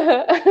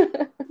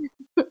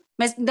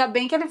 Mas ainda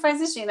bem que ele foi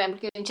assistir, né?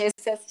 Porque a gente ia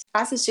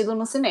assistido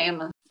no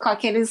cinema. Com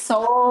aquele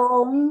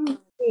som.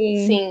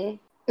 Sim.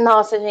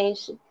 Nossa,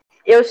 gente.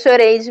 Eu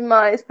chorei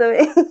demais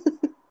também.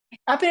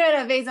 A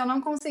primeira vez eu não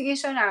consegui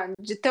chorar,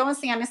 de tão,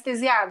 assim,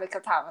 anestesiada que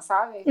eu tava,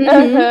 sabe?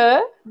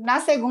 Na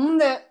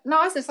segunda,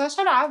 nossa, eu só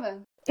chorava.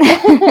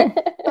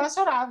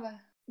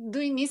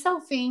 Do início ao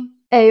fim.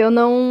 Eu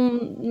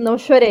não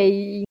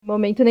chorei em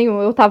momento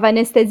nenhum, eu tava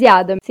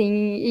anestesiada,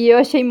 assim, e eu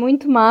achei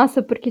muito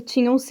massa, porque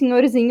tinha um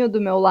senhorzinho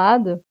do meu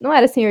lado, não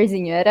era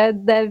senhorzinho, era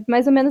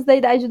mais ou menos da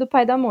idade do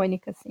pai da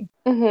Mônica, assim.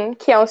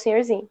 Que é um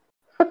senhorzinho.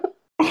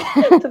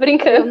 Tô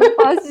brincando. Eu não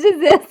posso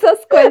dizer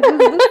essas coisas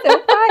do seu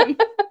pai.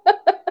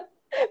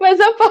 Mas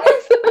eu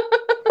posso.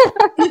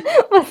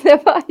 Você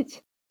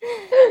pode.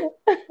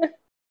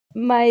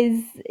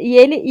 Mas, e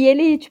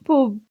ele,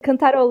 tipo,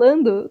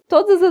 cantarolando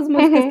todas as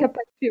músicas que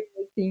apareciam,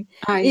 assim.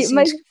 Ai,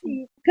 mas,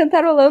 assim,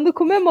 cantarolando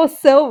com uma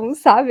emoção,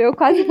 sabe? Eu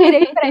quase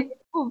virei pra ele,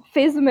 tipo,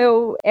 fez o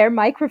meu air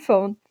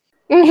microphone.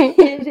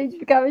 E a gente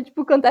ficava,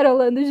 tipo,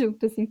 cantarolando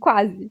junto, assim,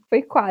 quase.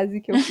 Foi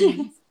quase que eu fiz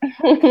isso.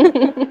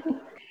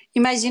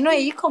 Imagina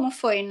aí como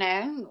foi,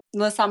 né? O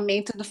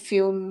lançamento do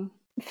filme.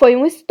 Foi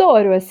um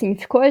estouro, assim.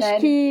 Ficou, Sério?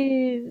 acho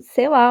que,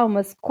 sei lá,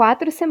 umas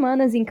 4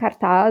 semanas em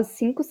cartaz,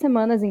 5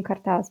 semanas em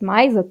cartaz,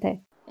 mais até.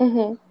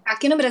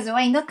 Aqui no Brasil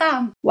ainda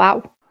tá.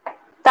 Uau.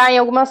 Tá em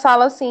alguma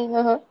sala, sim.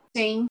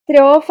 Sim.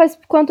 Estreou faz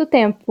quanto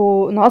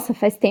tempo? Nossa,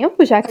 faz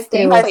tempo já que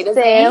estreou? Faz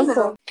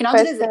tempo. Final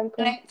de dezembro,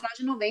 né? Final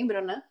de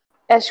novembro, né?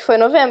 Acho que foi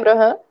novembro,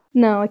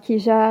 Não, aqui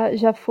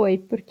já foi,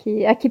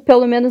 porque aqui,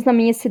 pelo menos na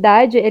minha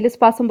cidade, eles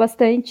passam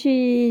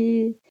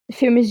bastante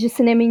filmes de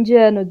cinema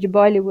indiano, de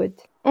Bollywood.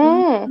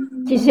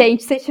 Que,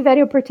 gente, se vocês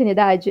tiverem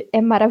oportunidade,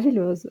 é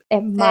maravilhoso. É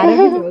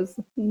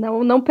maravilhoso.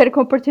 Não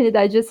percam a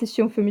oportunidade de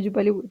assistir um filme de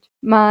Bollywood.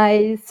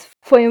 Mas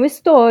foi um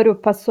estouro,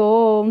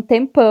 passou um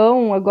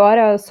tempão,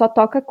 agora só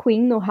toca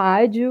Queen no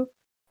rádio.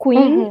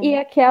 Queen e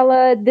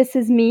aquela This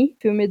Is Me,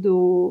 filme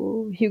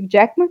do Hugh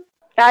Jackman.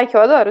 Ai, que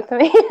eu adoro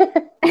também.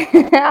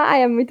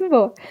 É muito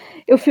bom.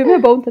 O filme é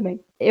bom também.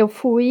 Eu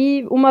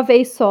fui uma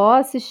vez só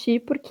assistir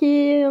porque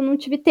eu não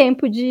tive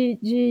tempo de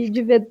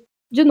ver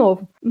de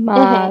novo.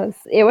 Mas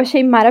eu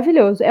achei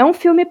maravilhoso. É um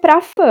filme pra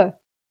fã,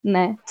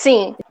 né?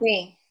 Sim.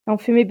 É um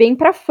filme bem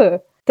pra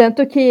fã.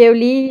 Tanto que eu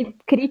li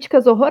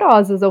críticas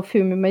horrorosas ao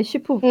filme, mas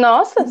tipo...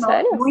 Nossa,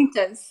 sério?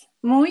 Muitas.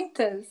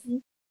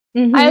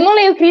 Uhum. Eu não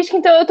leio crítica,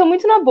 então eu tô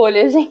muito na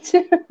bolha,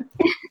 gente.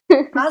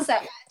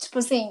 Nossa, tipo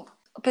assim,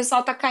 o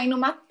pessoal tá caindo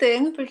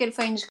matando porque ele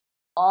foi indicado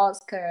ao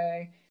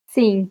Oscar.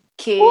 Sim.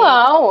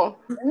 Uau!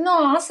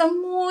 Nossa,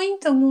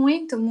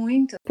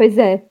 muito. Pois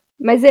é.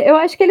 Mas eu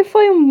acho que ele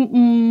foi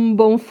um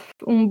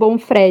bom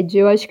Fred.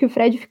 Eu acho que o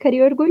Fred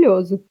ficaria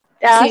orgulhoso.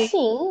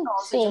 Sim.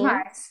 Nossa,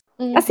 demais.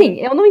 Assim,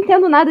 eu não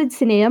entendo nada de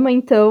cinema,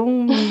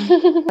 então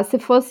se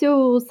fosse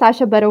o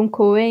Sacha Baron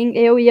Cohen,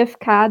 eu ia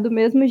ficar do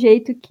mesmo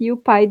jeito que o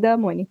pai da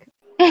Mônica.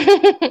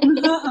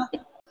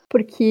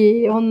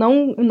 Porque eu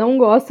não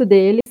gosto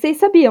dele. Vocês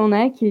sabiam,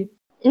 né, que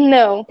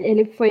Não.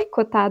 ele foi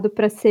cotado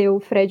pra ser o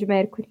Fred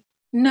Mercury?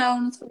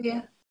 Não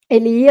sabia.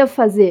 Ele ia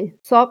fazer.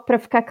 Só pra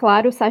ficar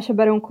claro, o Sacha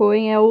Baron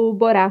Cohen é o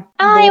Borá.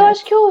 Eu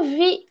acho que eu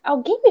ouvi.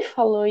 Alguém me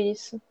falou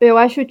isso. Eu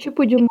acho o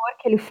tipo de humor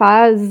que ele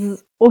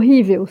faz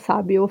horrível,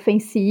 sabe?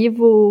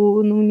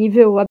 Ofensivo, num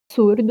nível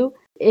absurdo.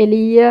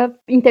 Ele ia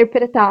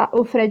interpretar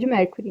o Fred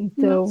Mercury.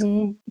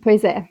 Então,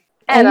 pois é.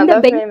 Nada a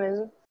ver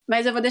mesmo.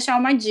 Mas eu vou deixar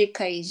uma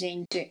dica aí,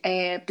 gente.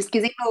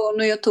 Pesquisem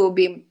no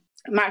YouTube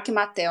Mark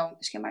Mattel.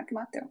 Acho que é Mark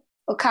Mattel.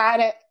 O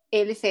cara,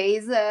 ele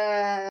fez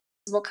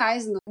os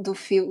vocais do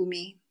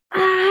filme.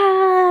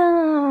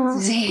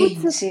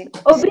 Gente.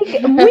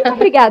 Muito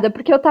obrigada,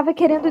 porque eu tava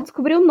querendo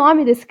descobrir o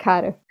nome desse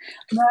cara.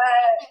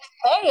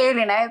 É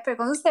ele, né?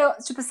 Pergunta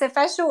tipo, você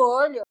fecha o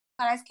olho,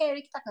 parece que é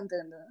ele que tá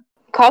cantando.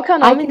 Qual que é o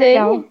nome dele?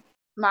 Legal.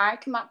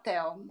 Mark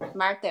Mattel.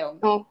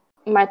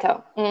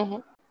 Martel.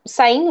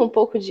 Saindo um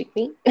pouco de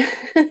Queen,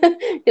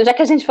 já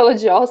que a gente falou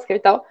de Oscar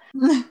e tal,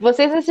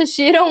 vocês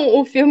assistiram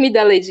o filme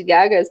da Lady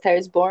Gaga, Star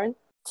is Born?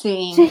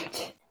 Sim.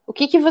 Gente. O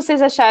que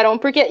vocês acharam?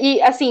 Porque,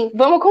 e assim,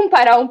 vamos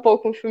comparar um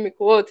pouco um filme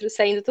com o outro,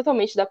 saindo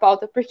totalmente da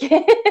pauta,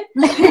 porque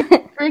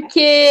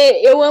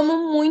eu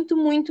amo muito,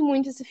 muito,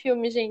 muito esse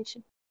filme,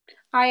 gente.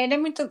 Ele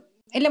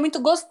é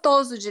muito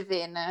gostoso de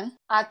ver, né?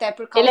 Até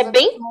por causa Ele é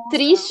bem da música.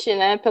 triste,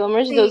 né? Pelo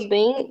amor de Deus,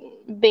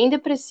 bem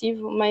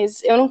depressivo,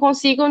 mas eu não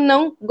consigo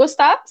não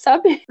gostar,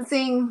 sabe?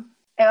 Sim,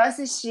 eu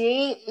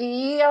assisti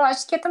e eu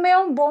acho que também é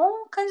um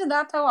bom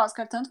candidato ao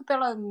Oscar, tanto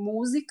pela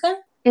música,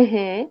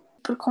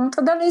 por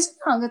conta da Lady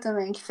Gaga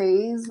também, que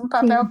fez um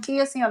papel que,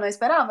 assim, eu não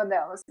esperava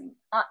dela, assim.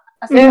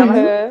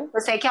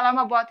 Eu sei que ela é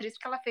uma boa atriz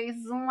porque ela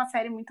fez uma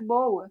série muito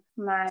boa,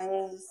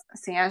 mas,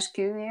 assim, acho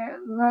que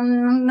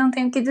não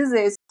tenho o que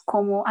dizer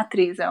como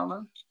atriz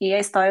ela. E a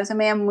história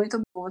também é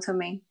muito boa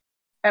também.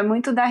 É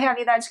muito da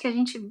realidade que a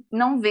gente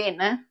não vê,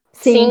 né?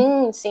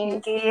 Sim.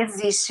 Que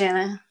existe,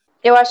 né?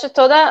 Eu acho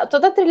toda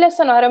a trilha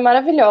sonora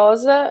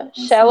maravilhosa.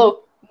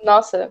 Shallow,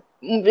 nossa,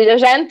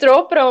 já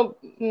entrou pra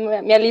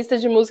minha lista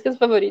de músicas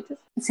favoritas.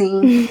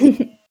 Sim.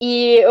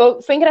 E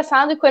foi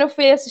engraçado que quando eu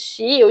fui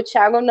assistir, o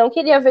Thiago não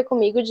queria ver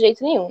comigo de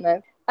jeito nenhum,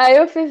 né? Aí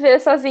eu fui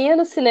ver sozinha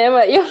no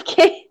cinema e eu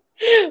fiquei...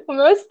 O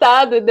meu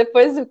estado,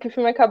 depois que o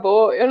filme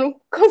acabou, eu não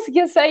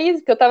conseguia sair,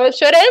 porque eu tava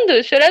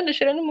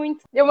chorando muito.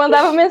 Eu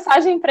mandava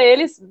mensagem pra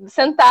eles,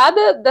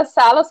 sentada da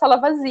sala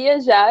vazia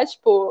já,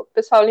 tipo, o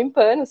pessoal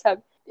limpando,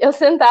 sabe? Eu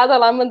sentada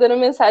lá, mandando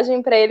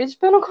mensagem pra ele,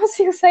 tipo, eu não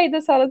consigo sair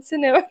da sala de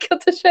cinema, porque eu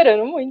tô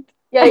chorando muito.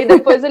 E aí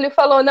depois ele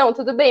falou, não,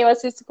 tudo bem, eu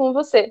assisto com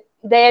você.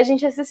 Daí a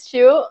gente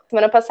assistiu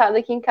semana passada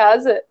aqui em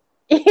casa,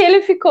 e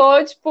ele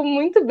ficou, tipo,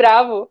 muito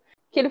bravo.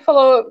 Que ele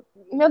falou,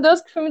 meu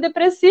Deus, que filme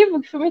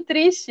depressivo, que filme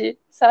triste,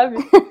 sabe?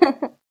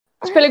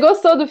 Tipo, ele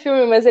gostou do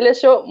filme, mas ele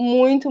achou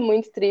muito,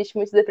 muito triste,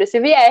 muito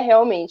depressivo. E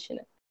realmente,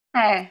 né?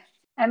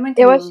 É muito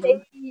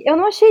lindo. Eu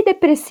não achei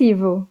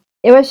depressivo.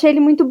 Eu achei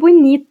ele muito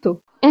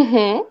bonito.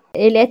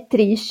 Ele é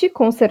triste,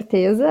 com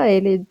certeza.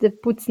 Ele,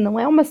 putz, não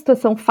é uma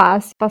situação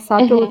fácil passar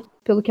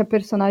pelo que a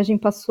personagem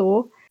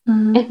passou.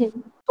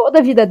 Toda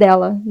a vida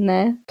dela,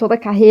 né? Toda a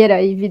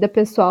carreira e vida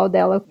pessoal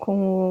dela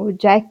com o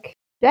Jack.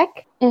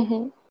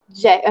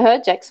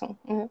 Jackson.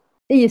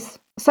 Isso.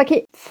 Só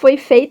que foi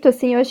feito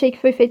assim, eu achei que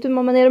foi feito de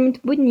uma maneira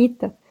muito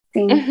bonita.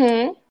 Sim.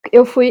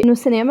 Eu fui no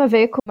cinema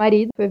ver com o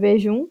marido, foi ver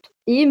junto.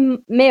 E,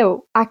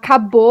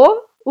 acabou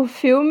o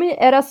filme,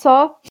 era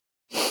só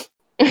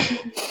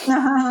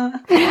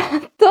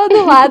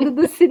todo lado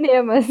do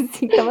cinema,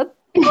 assim, tava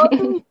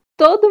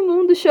todo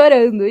mundo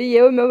chorando. E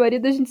eu e meu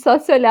marido, a gente só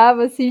se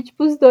olhava assim,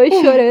 tipo, os dois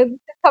chorando,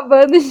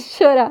 acabando de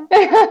chorar.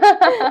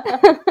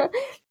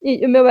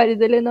 E o meu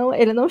marido, ele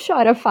não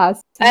chora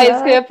fácil.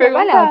 Isso que eu ia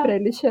trabalhar pra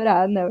ele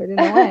chorar. Não, ele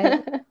não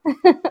é.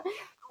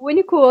 O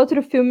único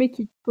outro filme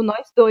que, tipo,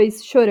 nós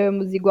dois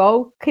choramos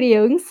igual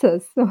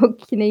crianças, ou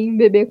que nem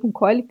bebê com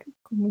cólica,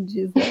 como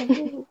diz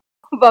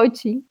o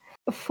Valtinho,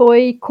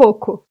 foi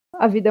Coco,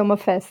 A Vida é uma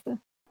Festa.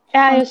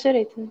 Eu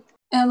chorei também.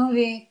 Eu não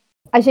vi.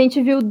 A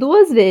gente viu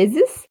 2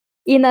 vezes,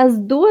 e nas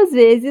 2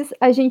 vezes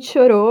a gente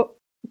chorou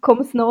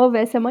como se não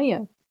houvesse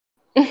amanhã.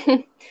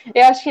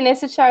 Eu acho que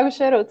nesse o Thiago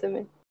chorou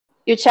também.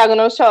 E o Thiago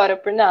não chora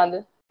por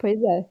nada.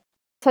 Pois é.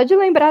 Só de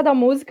lembrar da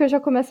música eu já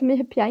começo a me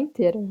arrepiar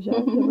inteira. Já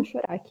vou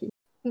chorar aqui.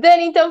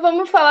 Dani, então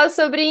vamos falar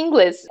sobre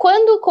inglês.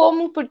 Quando,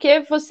 como, por que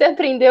você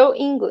aprendeu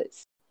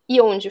inglês? E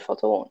onde?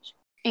 Faltou onde?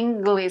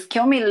 Inglês, que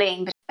eu me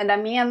lembro, é da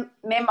minha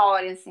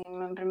memória, assim,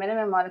 minha primeira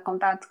memória,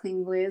 contato com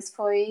inglês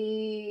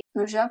foi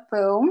no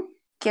Japão,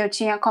 que eu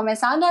tinha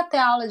começado a ter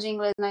aula de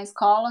inglês na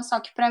escola, só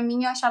que pra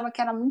mim eu achava que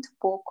era muito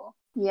pouco.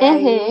 E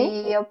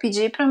aí eu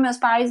pedi para meus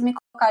pais me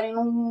colocarem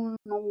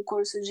num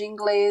curso de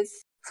inglês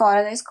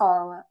fora da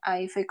escola.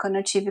 Aí foi quando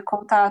eu tive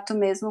contato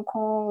mesmo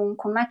com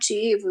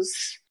nativos.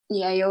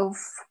 E aí eu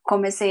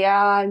comecei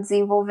a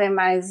desenvolver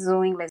mais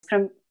o inglês.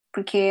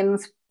 Porque,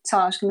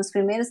 acho que nos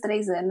primeiros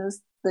 2 anos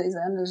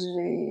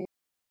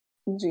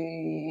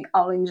de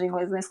aula de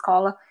inglês na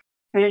escola,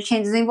 eu já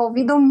tinha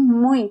desenvolvido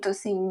muito,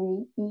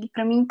 assim. E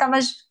pra mim tava,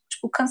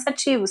 tipo,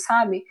 cansativo,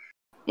 sabe?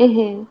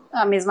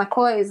 A mesma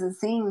coisa,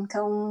 assim.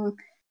 Então,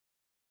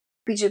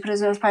 pedi para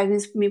os meus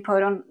pais me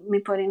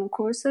porem no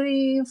curso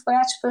e foi,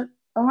 tipo,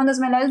 uma das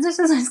melhores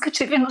decisões que eu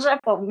tive no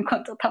Japão,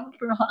 enquanto eu tava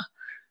por lá.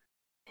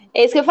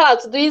 É isso que eu ia falar,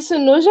 tudo isso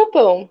no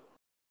Japão.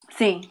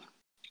 Sim.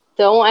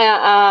 Então,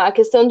 a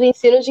questão do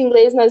ensino de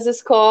inglês nas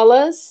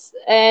escolas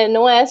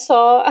não é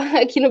só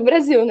aqui no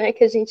Brasil, né,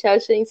 que a gente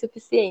acha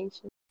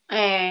insuficiente.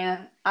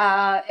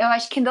 Eu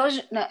acho que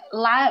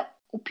lá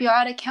o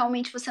pior é que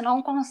realmente você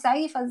não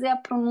consegue fazer a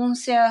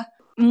pronúncia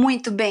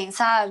muito bem,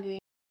 sabe?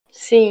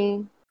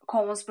 Sim.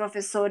 Com os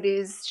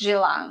professores de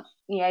lá.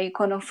 E aí,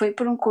 quando eu fui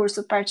por um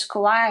curso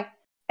particular,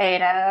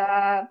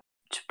 era,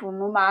 tipo,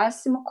 no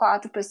máximo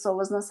 4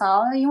 pessoas na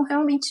sala e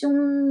realmente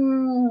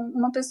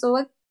uma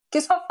pessoa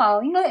que só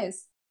fala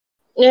inglês.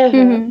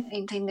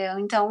 Entendeu?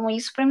 Então,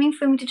 isso pra mim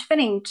foi muito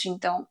diferente.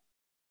 Então,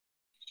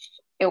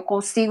 eu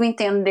consigo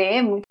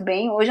entender muito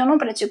bem. Hoje eu não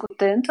pratico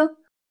tanto,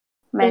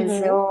 mas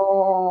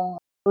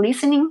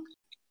listening,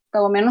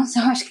 pelo menos,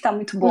 eu acho que tá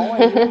muito bom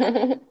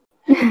ainda.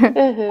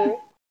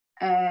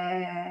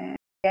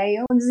 E aí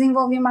eu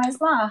desenvolvi mais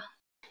lá.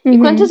 E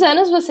quantos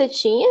anos você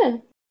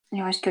tinha?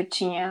 Eu acho que eu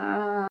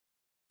tinha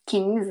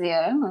 15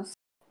 anos.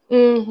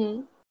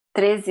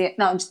 13,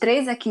 não, de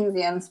 13 a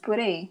 15 anos, por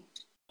aí.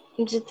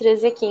 De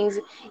 13 a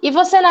 15. E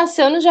você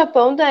nasceu no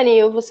Japão,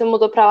 Dani? Ou você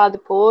mudou pra lá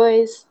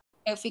depois?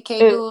 Eu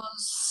fiquei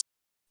dos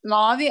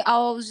 9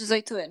 aos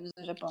 18 anos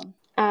no Japão.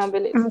 Ah,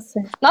 beleza.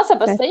 Nossa,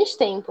 bastante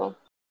tempo.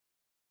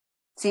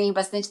 Sim,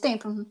 bastante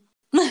tempo.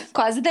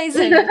 Quase 10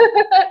 anos.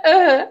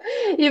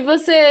 E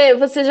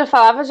você já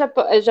falava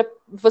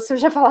você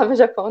já falava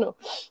Japão, não?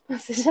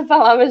 Você já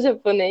falava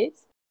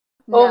japonês?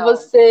 Não. Ou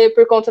você,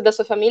 por conta da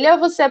sua família, ou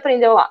você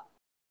aprendeu lá?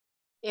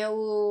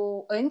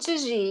 Eu,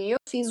 antes de ir, eu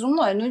fiz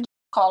 1 ano de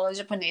escola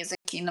japonesa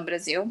aqui no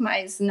Brasil,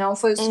 mas não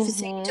foi o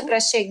suficiente para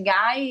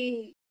chegar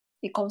e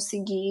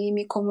conseguir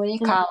me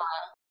comunicar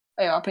lá.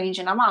 Eu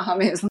aprendi na marra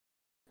mesmo.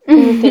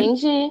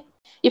 Entendi.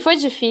 E foi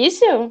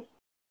difícil?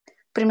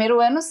 Primeiro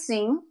ano,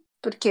 sim,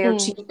 porque eu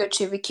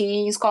tive que ir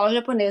em escola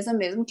japonesa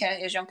mesmo, que é a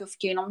região que eu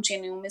fiquei não tinha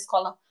nenhuma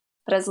escola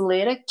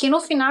brasileira, que no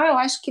final eu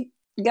acho que,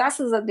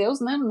 graças a Deus,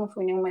 né, não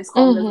foi nenhuma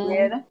escola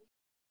brasileira.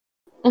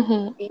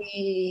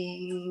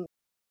 E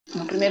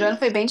no primeiro ano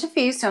foi bem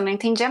difícil, eu não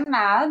entendia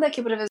nada que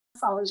o professor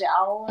falava de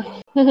aula.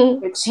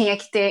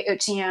 Eu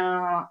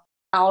tinha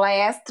aula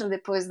extra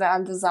depois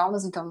das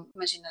aulas, então,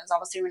 imagina, as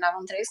aulas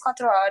terminavam 3,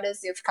 4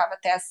 horas e eu ficava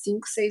até às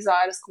 5, 6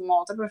 horas com uma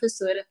outra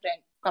professora pra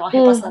ela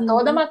repassar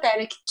toda a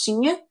matéria que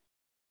tinha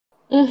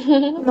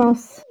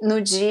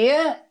no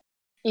dia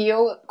e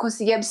eu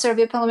conseguia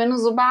absorver pelo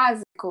menos o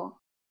básico.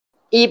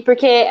 E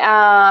porque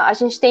a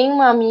gente tem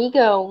uma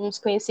amiga, uns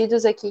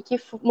conhecidos aqui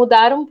que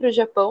mudaram para o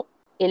Japão.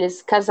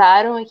 Eles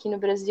casaram aqui no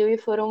Brasil e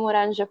foram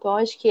morar no Japão.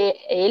 Acho que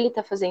ele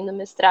tá fazendo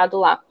mestrado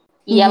lá.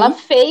 E ela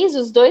fez,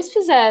 os dois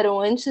fizeram.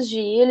 Antes de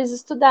ir, eles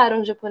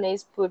estudaram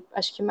japonês por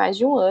acho que mais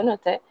de 1 ano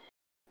até.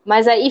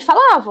 Mas aí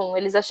falavam,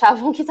 eles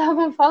achavam que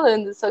estavam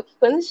falando. Só que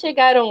quando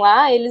chegaram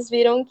lá, eles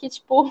viram que,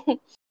 tipo,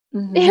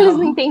 eles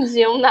não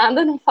entendiam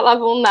nada, não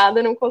falavam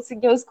nada, não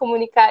conseguiam se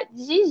comunicar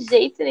de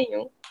jeito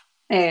nenhum.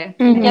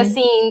 E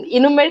assim, ir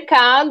no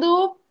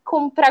mercado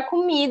comprar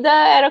comida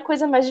era a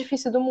coisa mais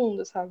difícil do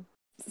mundo, sabe?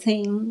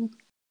 Sim.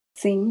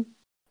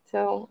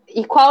 Então,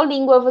 e qual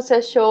língua você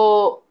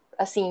achou,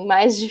 assim,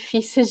 mais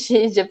difícil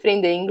de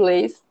aprender,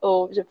 inglês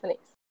ou japonês?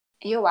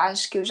 Eu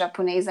acho que o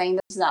japonês ainda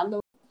é usado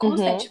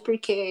constante,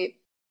 porque,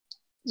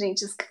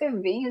 gente,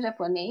 escrever em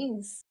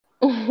japonês,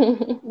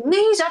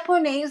 nem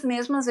japonês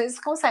mesmo às vezes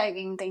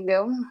consegue,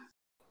 entendeu?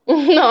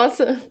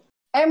 Nossa!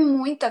 É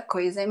muita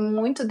coisa, é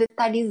muito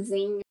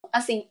detalhezinho.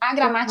 Assim, a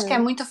gramática é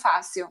muito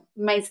fácil,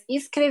 mas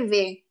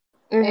escrever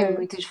é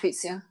muito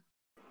difícil.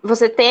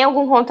 Você tem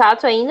algum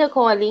contato ainda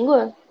com a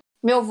língua?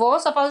 Meu avô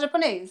só fala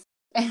japonês.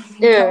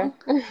 Então,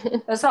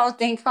 eu só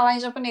tenho que falar em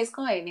japonês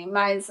com ele.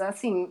 Mas,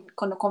 assim,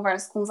 quando eu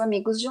converso com os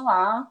amigos de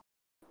lá,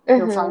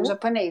 eu falo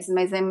japonês.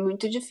 Mas é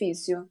muito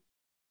difícil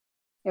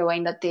eu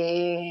ainda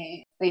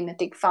ter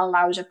que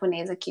falar o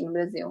japonês aqui no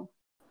Brasil.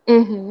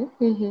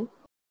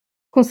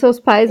 Com seus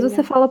pais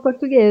você fala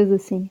português,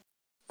 assim?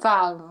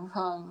 Falo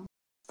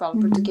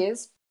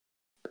português.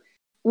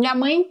 Minha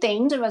mãe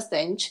entende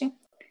bastante.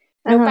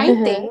 Meu pai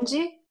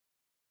entende,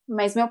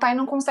 mas meu pai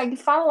não consegue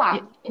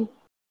falar.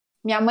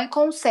 Minha mãe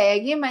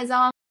consegue, mas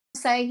ela não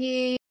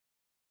consegue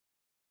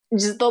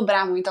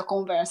desdobrar muito a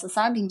conversa,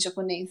 sabe? Em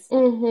japonês.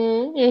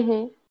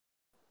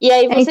 E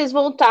aí vocês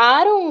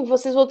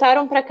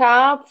voltaram pra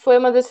cá, foi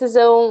uma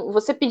decisão,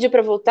 você pediu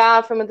pra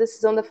voltar, foi uma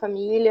decisão da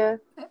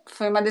família?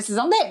 Foi uma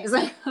decisão deles,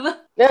 né?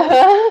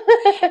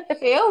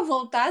 Eu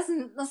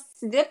voltasse,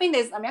 se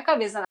dependesse da minha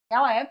cabeça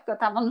naquela época, eu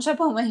tava no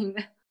Japão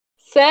ainda.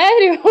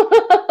 Sério?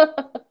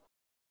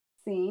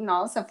 Sim,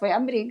 nossa, foi a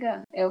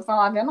briga. Eu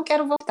falava, eu não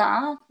quero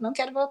voltar.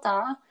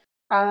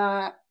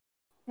 A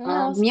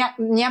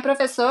minha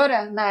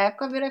professora, na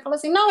época, virou e falou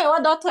assim, não, eu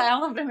adoto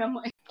ela pra minha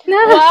mãe.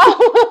 Uau!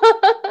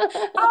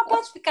 Ela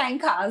pode ficar em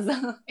casa.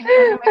 E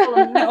minha mãe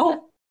falou,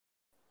 não.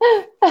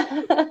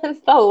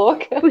 Você tá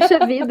louca?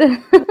 Puxa vida.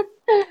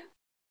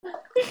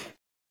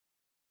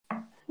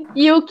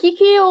 E o que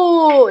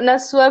na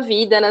sua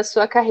vida, na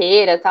sua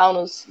carreira, tal,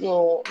 no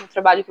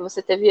trabalho que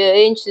você teve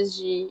antes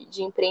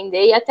de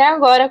empreender e até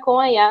agora com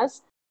a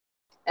Yas,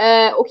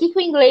 o que o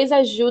inglês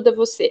ajuda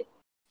você?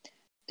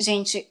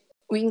 Gente,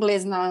 o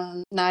inglês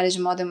na área de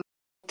moda é muito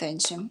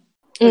importante.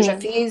 Eu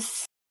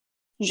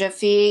já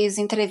fiz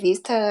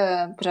entrevista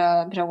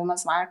para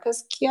algumas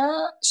marcas que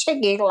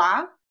cheguei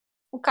lá,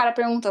 o cara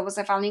perguntou,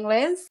 você fala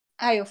inglês?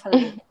 Aí eu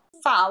falei,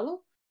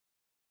 falo.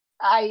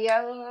 Aí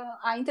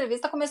a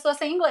entrevista começou a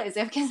ser em inglês.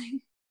 Eu fiquei assim,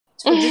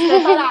 tipo,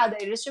 despreparada.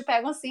 Eles te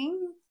pegam assim...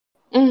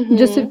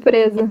 De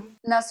surpresa.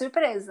 Na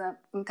surpresa.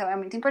 Então é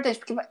muito importante,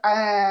 porque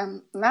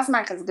nas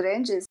marcas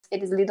grandes,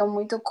 eles lidam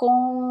muito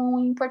com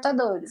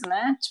importadores,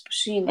 né? Tipo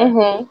China.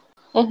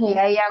 E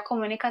aí a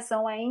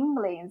comunicação é em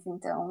inglês,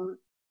 então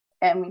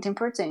é muito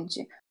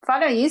importante.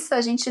 Fora isso,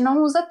 a gente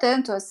não usa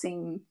tanto,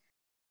 assim,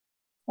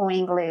 o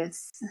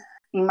inglês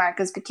em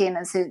marcas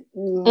pequenas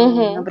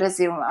no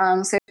Brasil. A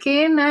não ser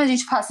que, né, a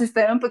gente faça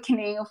estampa que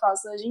nem eu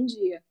faço hoje em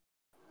dia.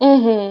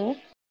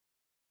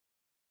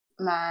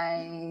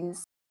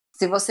 Mas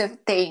se você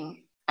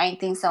tem a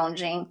intenção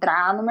de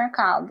entrar no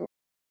mercado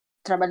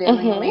trabalhando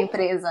em uma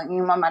empresa,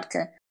 em uma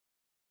marca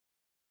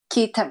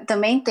que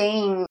também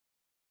tem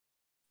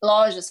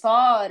lojas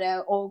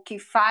fora ou que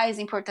faz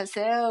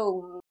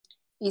importação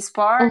e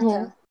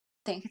exporta,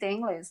 tem que ter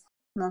inglês.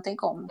 Não tem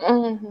como.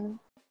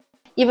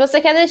 E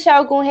você quer deixar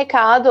algum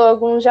recado,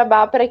 algum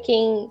jabá para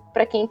quem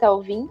tá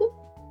ouvindo?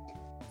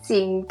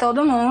 Sim,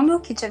 todo mundo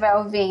que estiver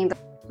ouvindo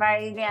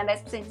vai ganhar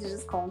 10% de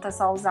desconto. É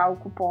só usar o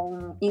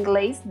cupom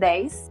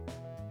inglês10.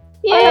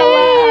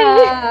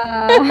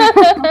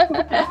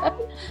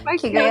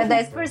 Que ganha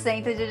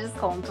 10% de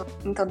desconto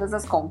em todas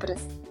as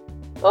compras.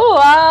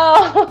 Uau!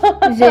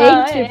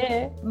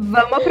 Gente,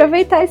 vamos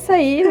aproveitar isso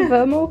aí.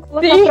 Vamos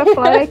colocar pra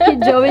fora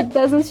que Joey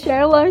doesn't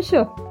share lunch.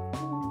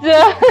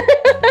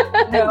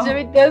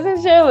 Joey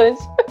doesn't share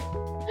lunch.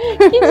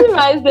 Que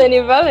demais,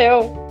 Dani.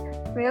 Valeu.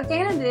 Eu que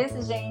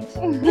agradeço, gente.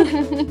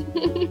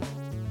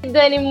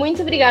 Dani,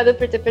 muito obrigada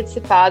por ter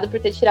participado, por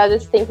ter tirado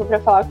esse tempo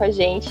pra falar com a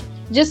gente.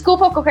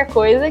 Desculpa qualquer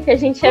coisa, que a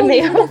gente é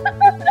meio...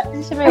 a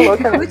gente é meio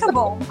louca. Muito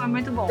bom, foi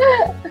muito bom.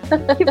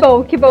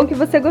 Que bom que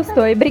você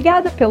gostou. E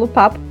obrigada pelo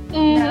papo.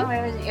 Não,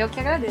 eu que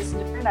agradeço,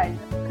 de verdade.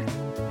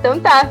 Então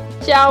tá,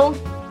 tchau.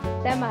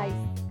 Até mais.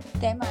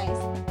 Até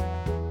mais.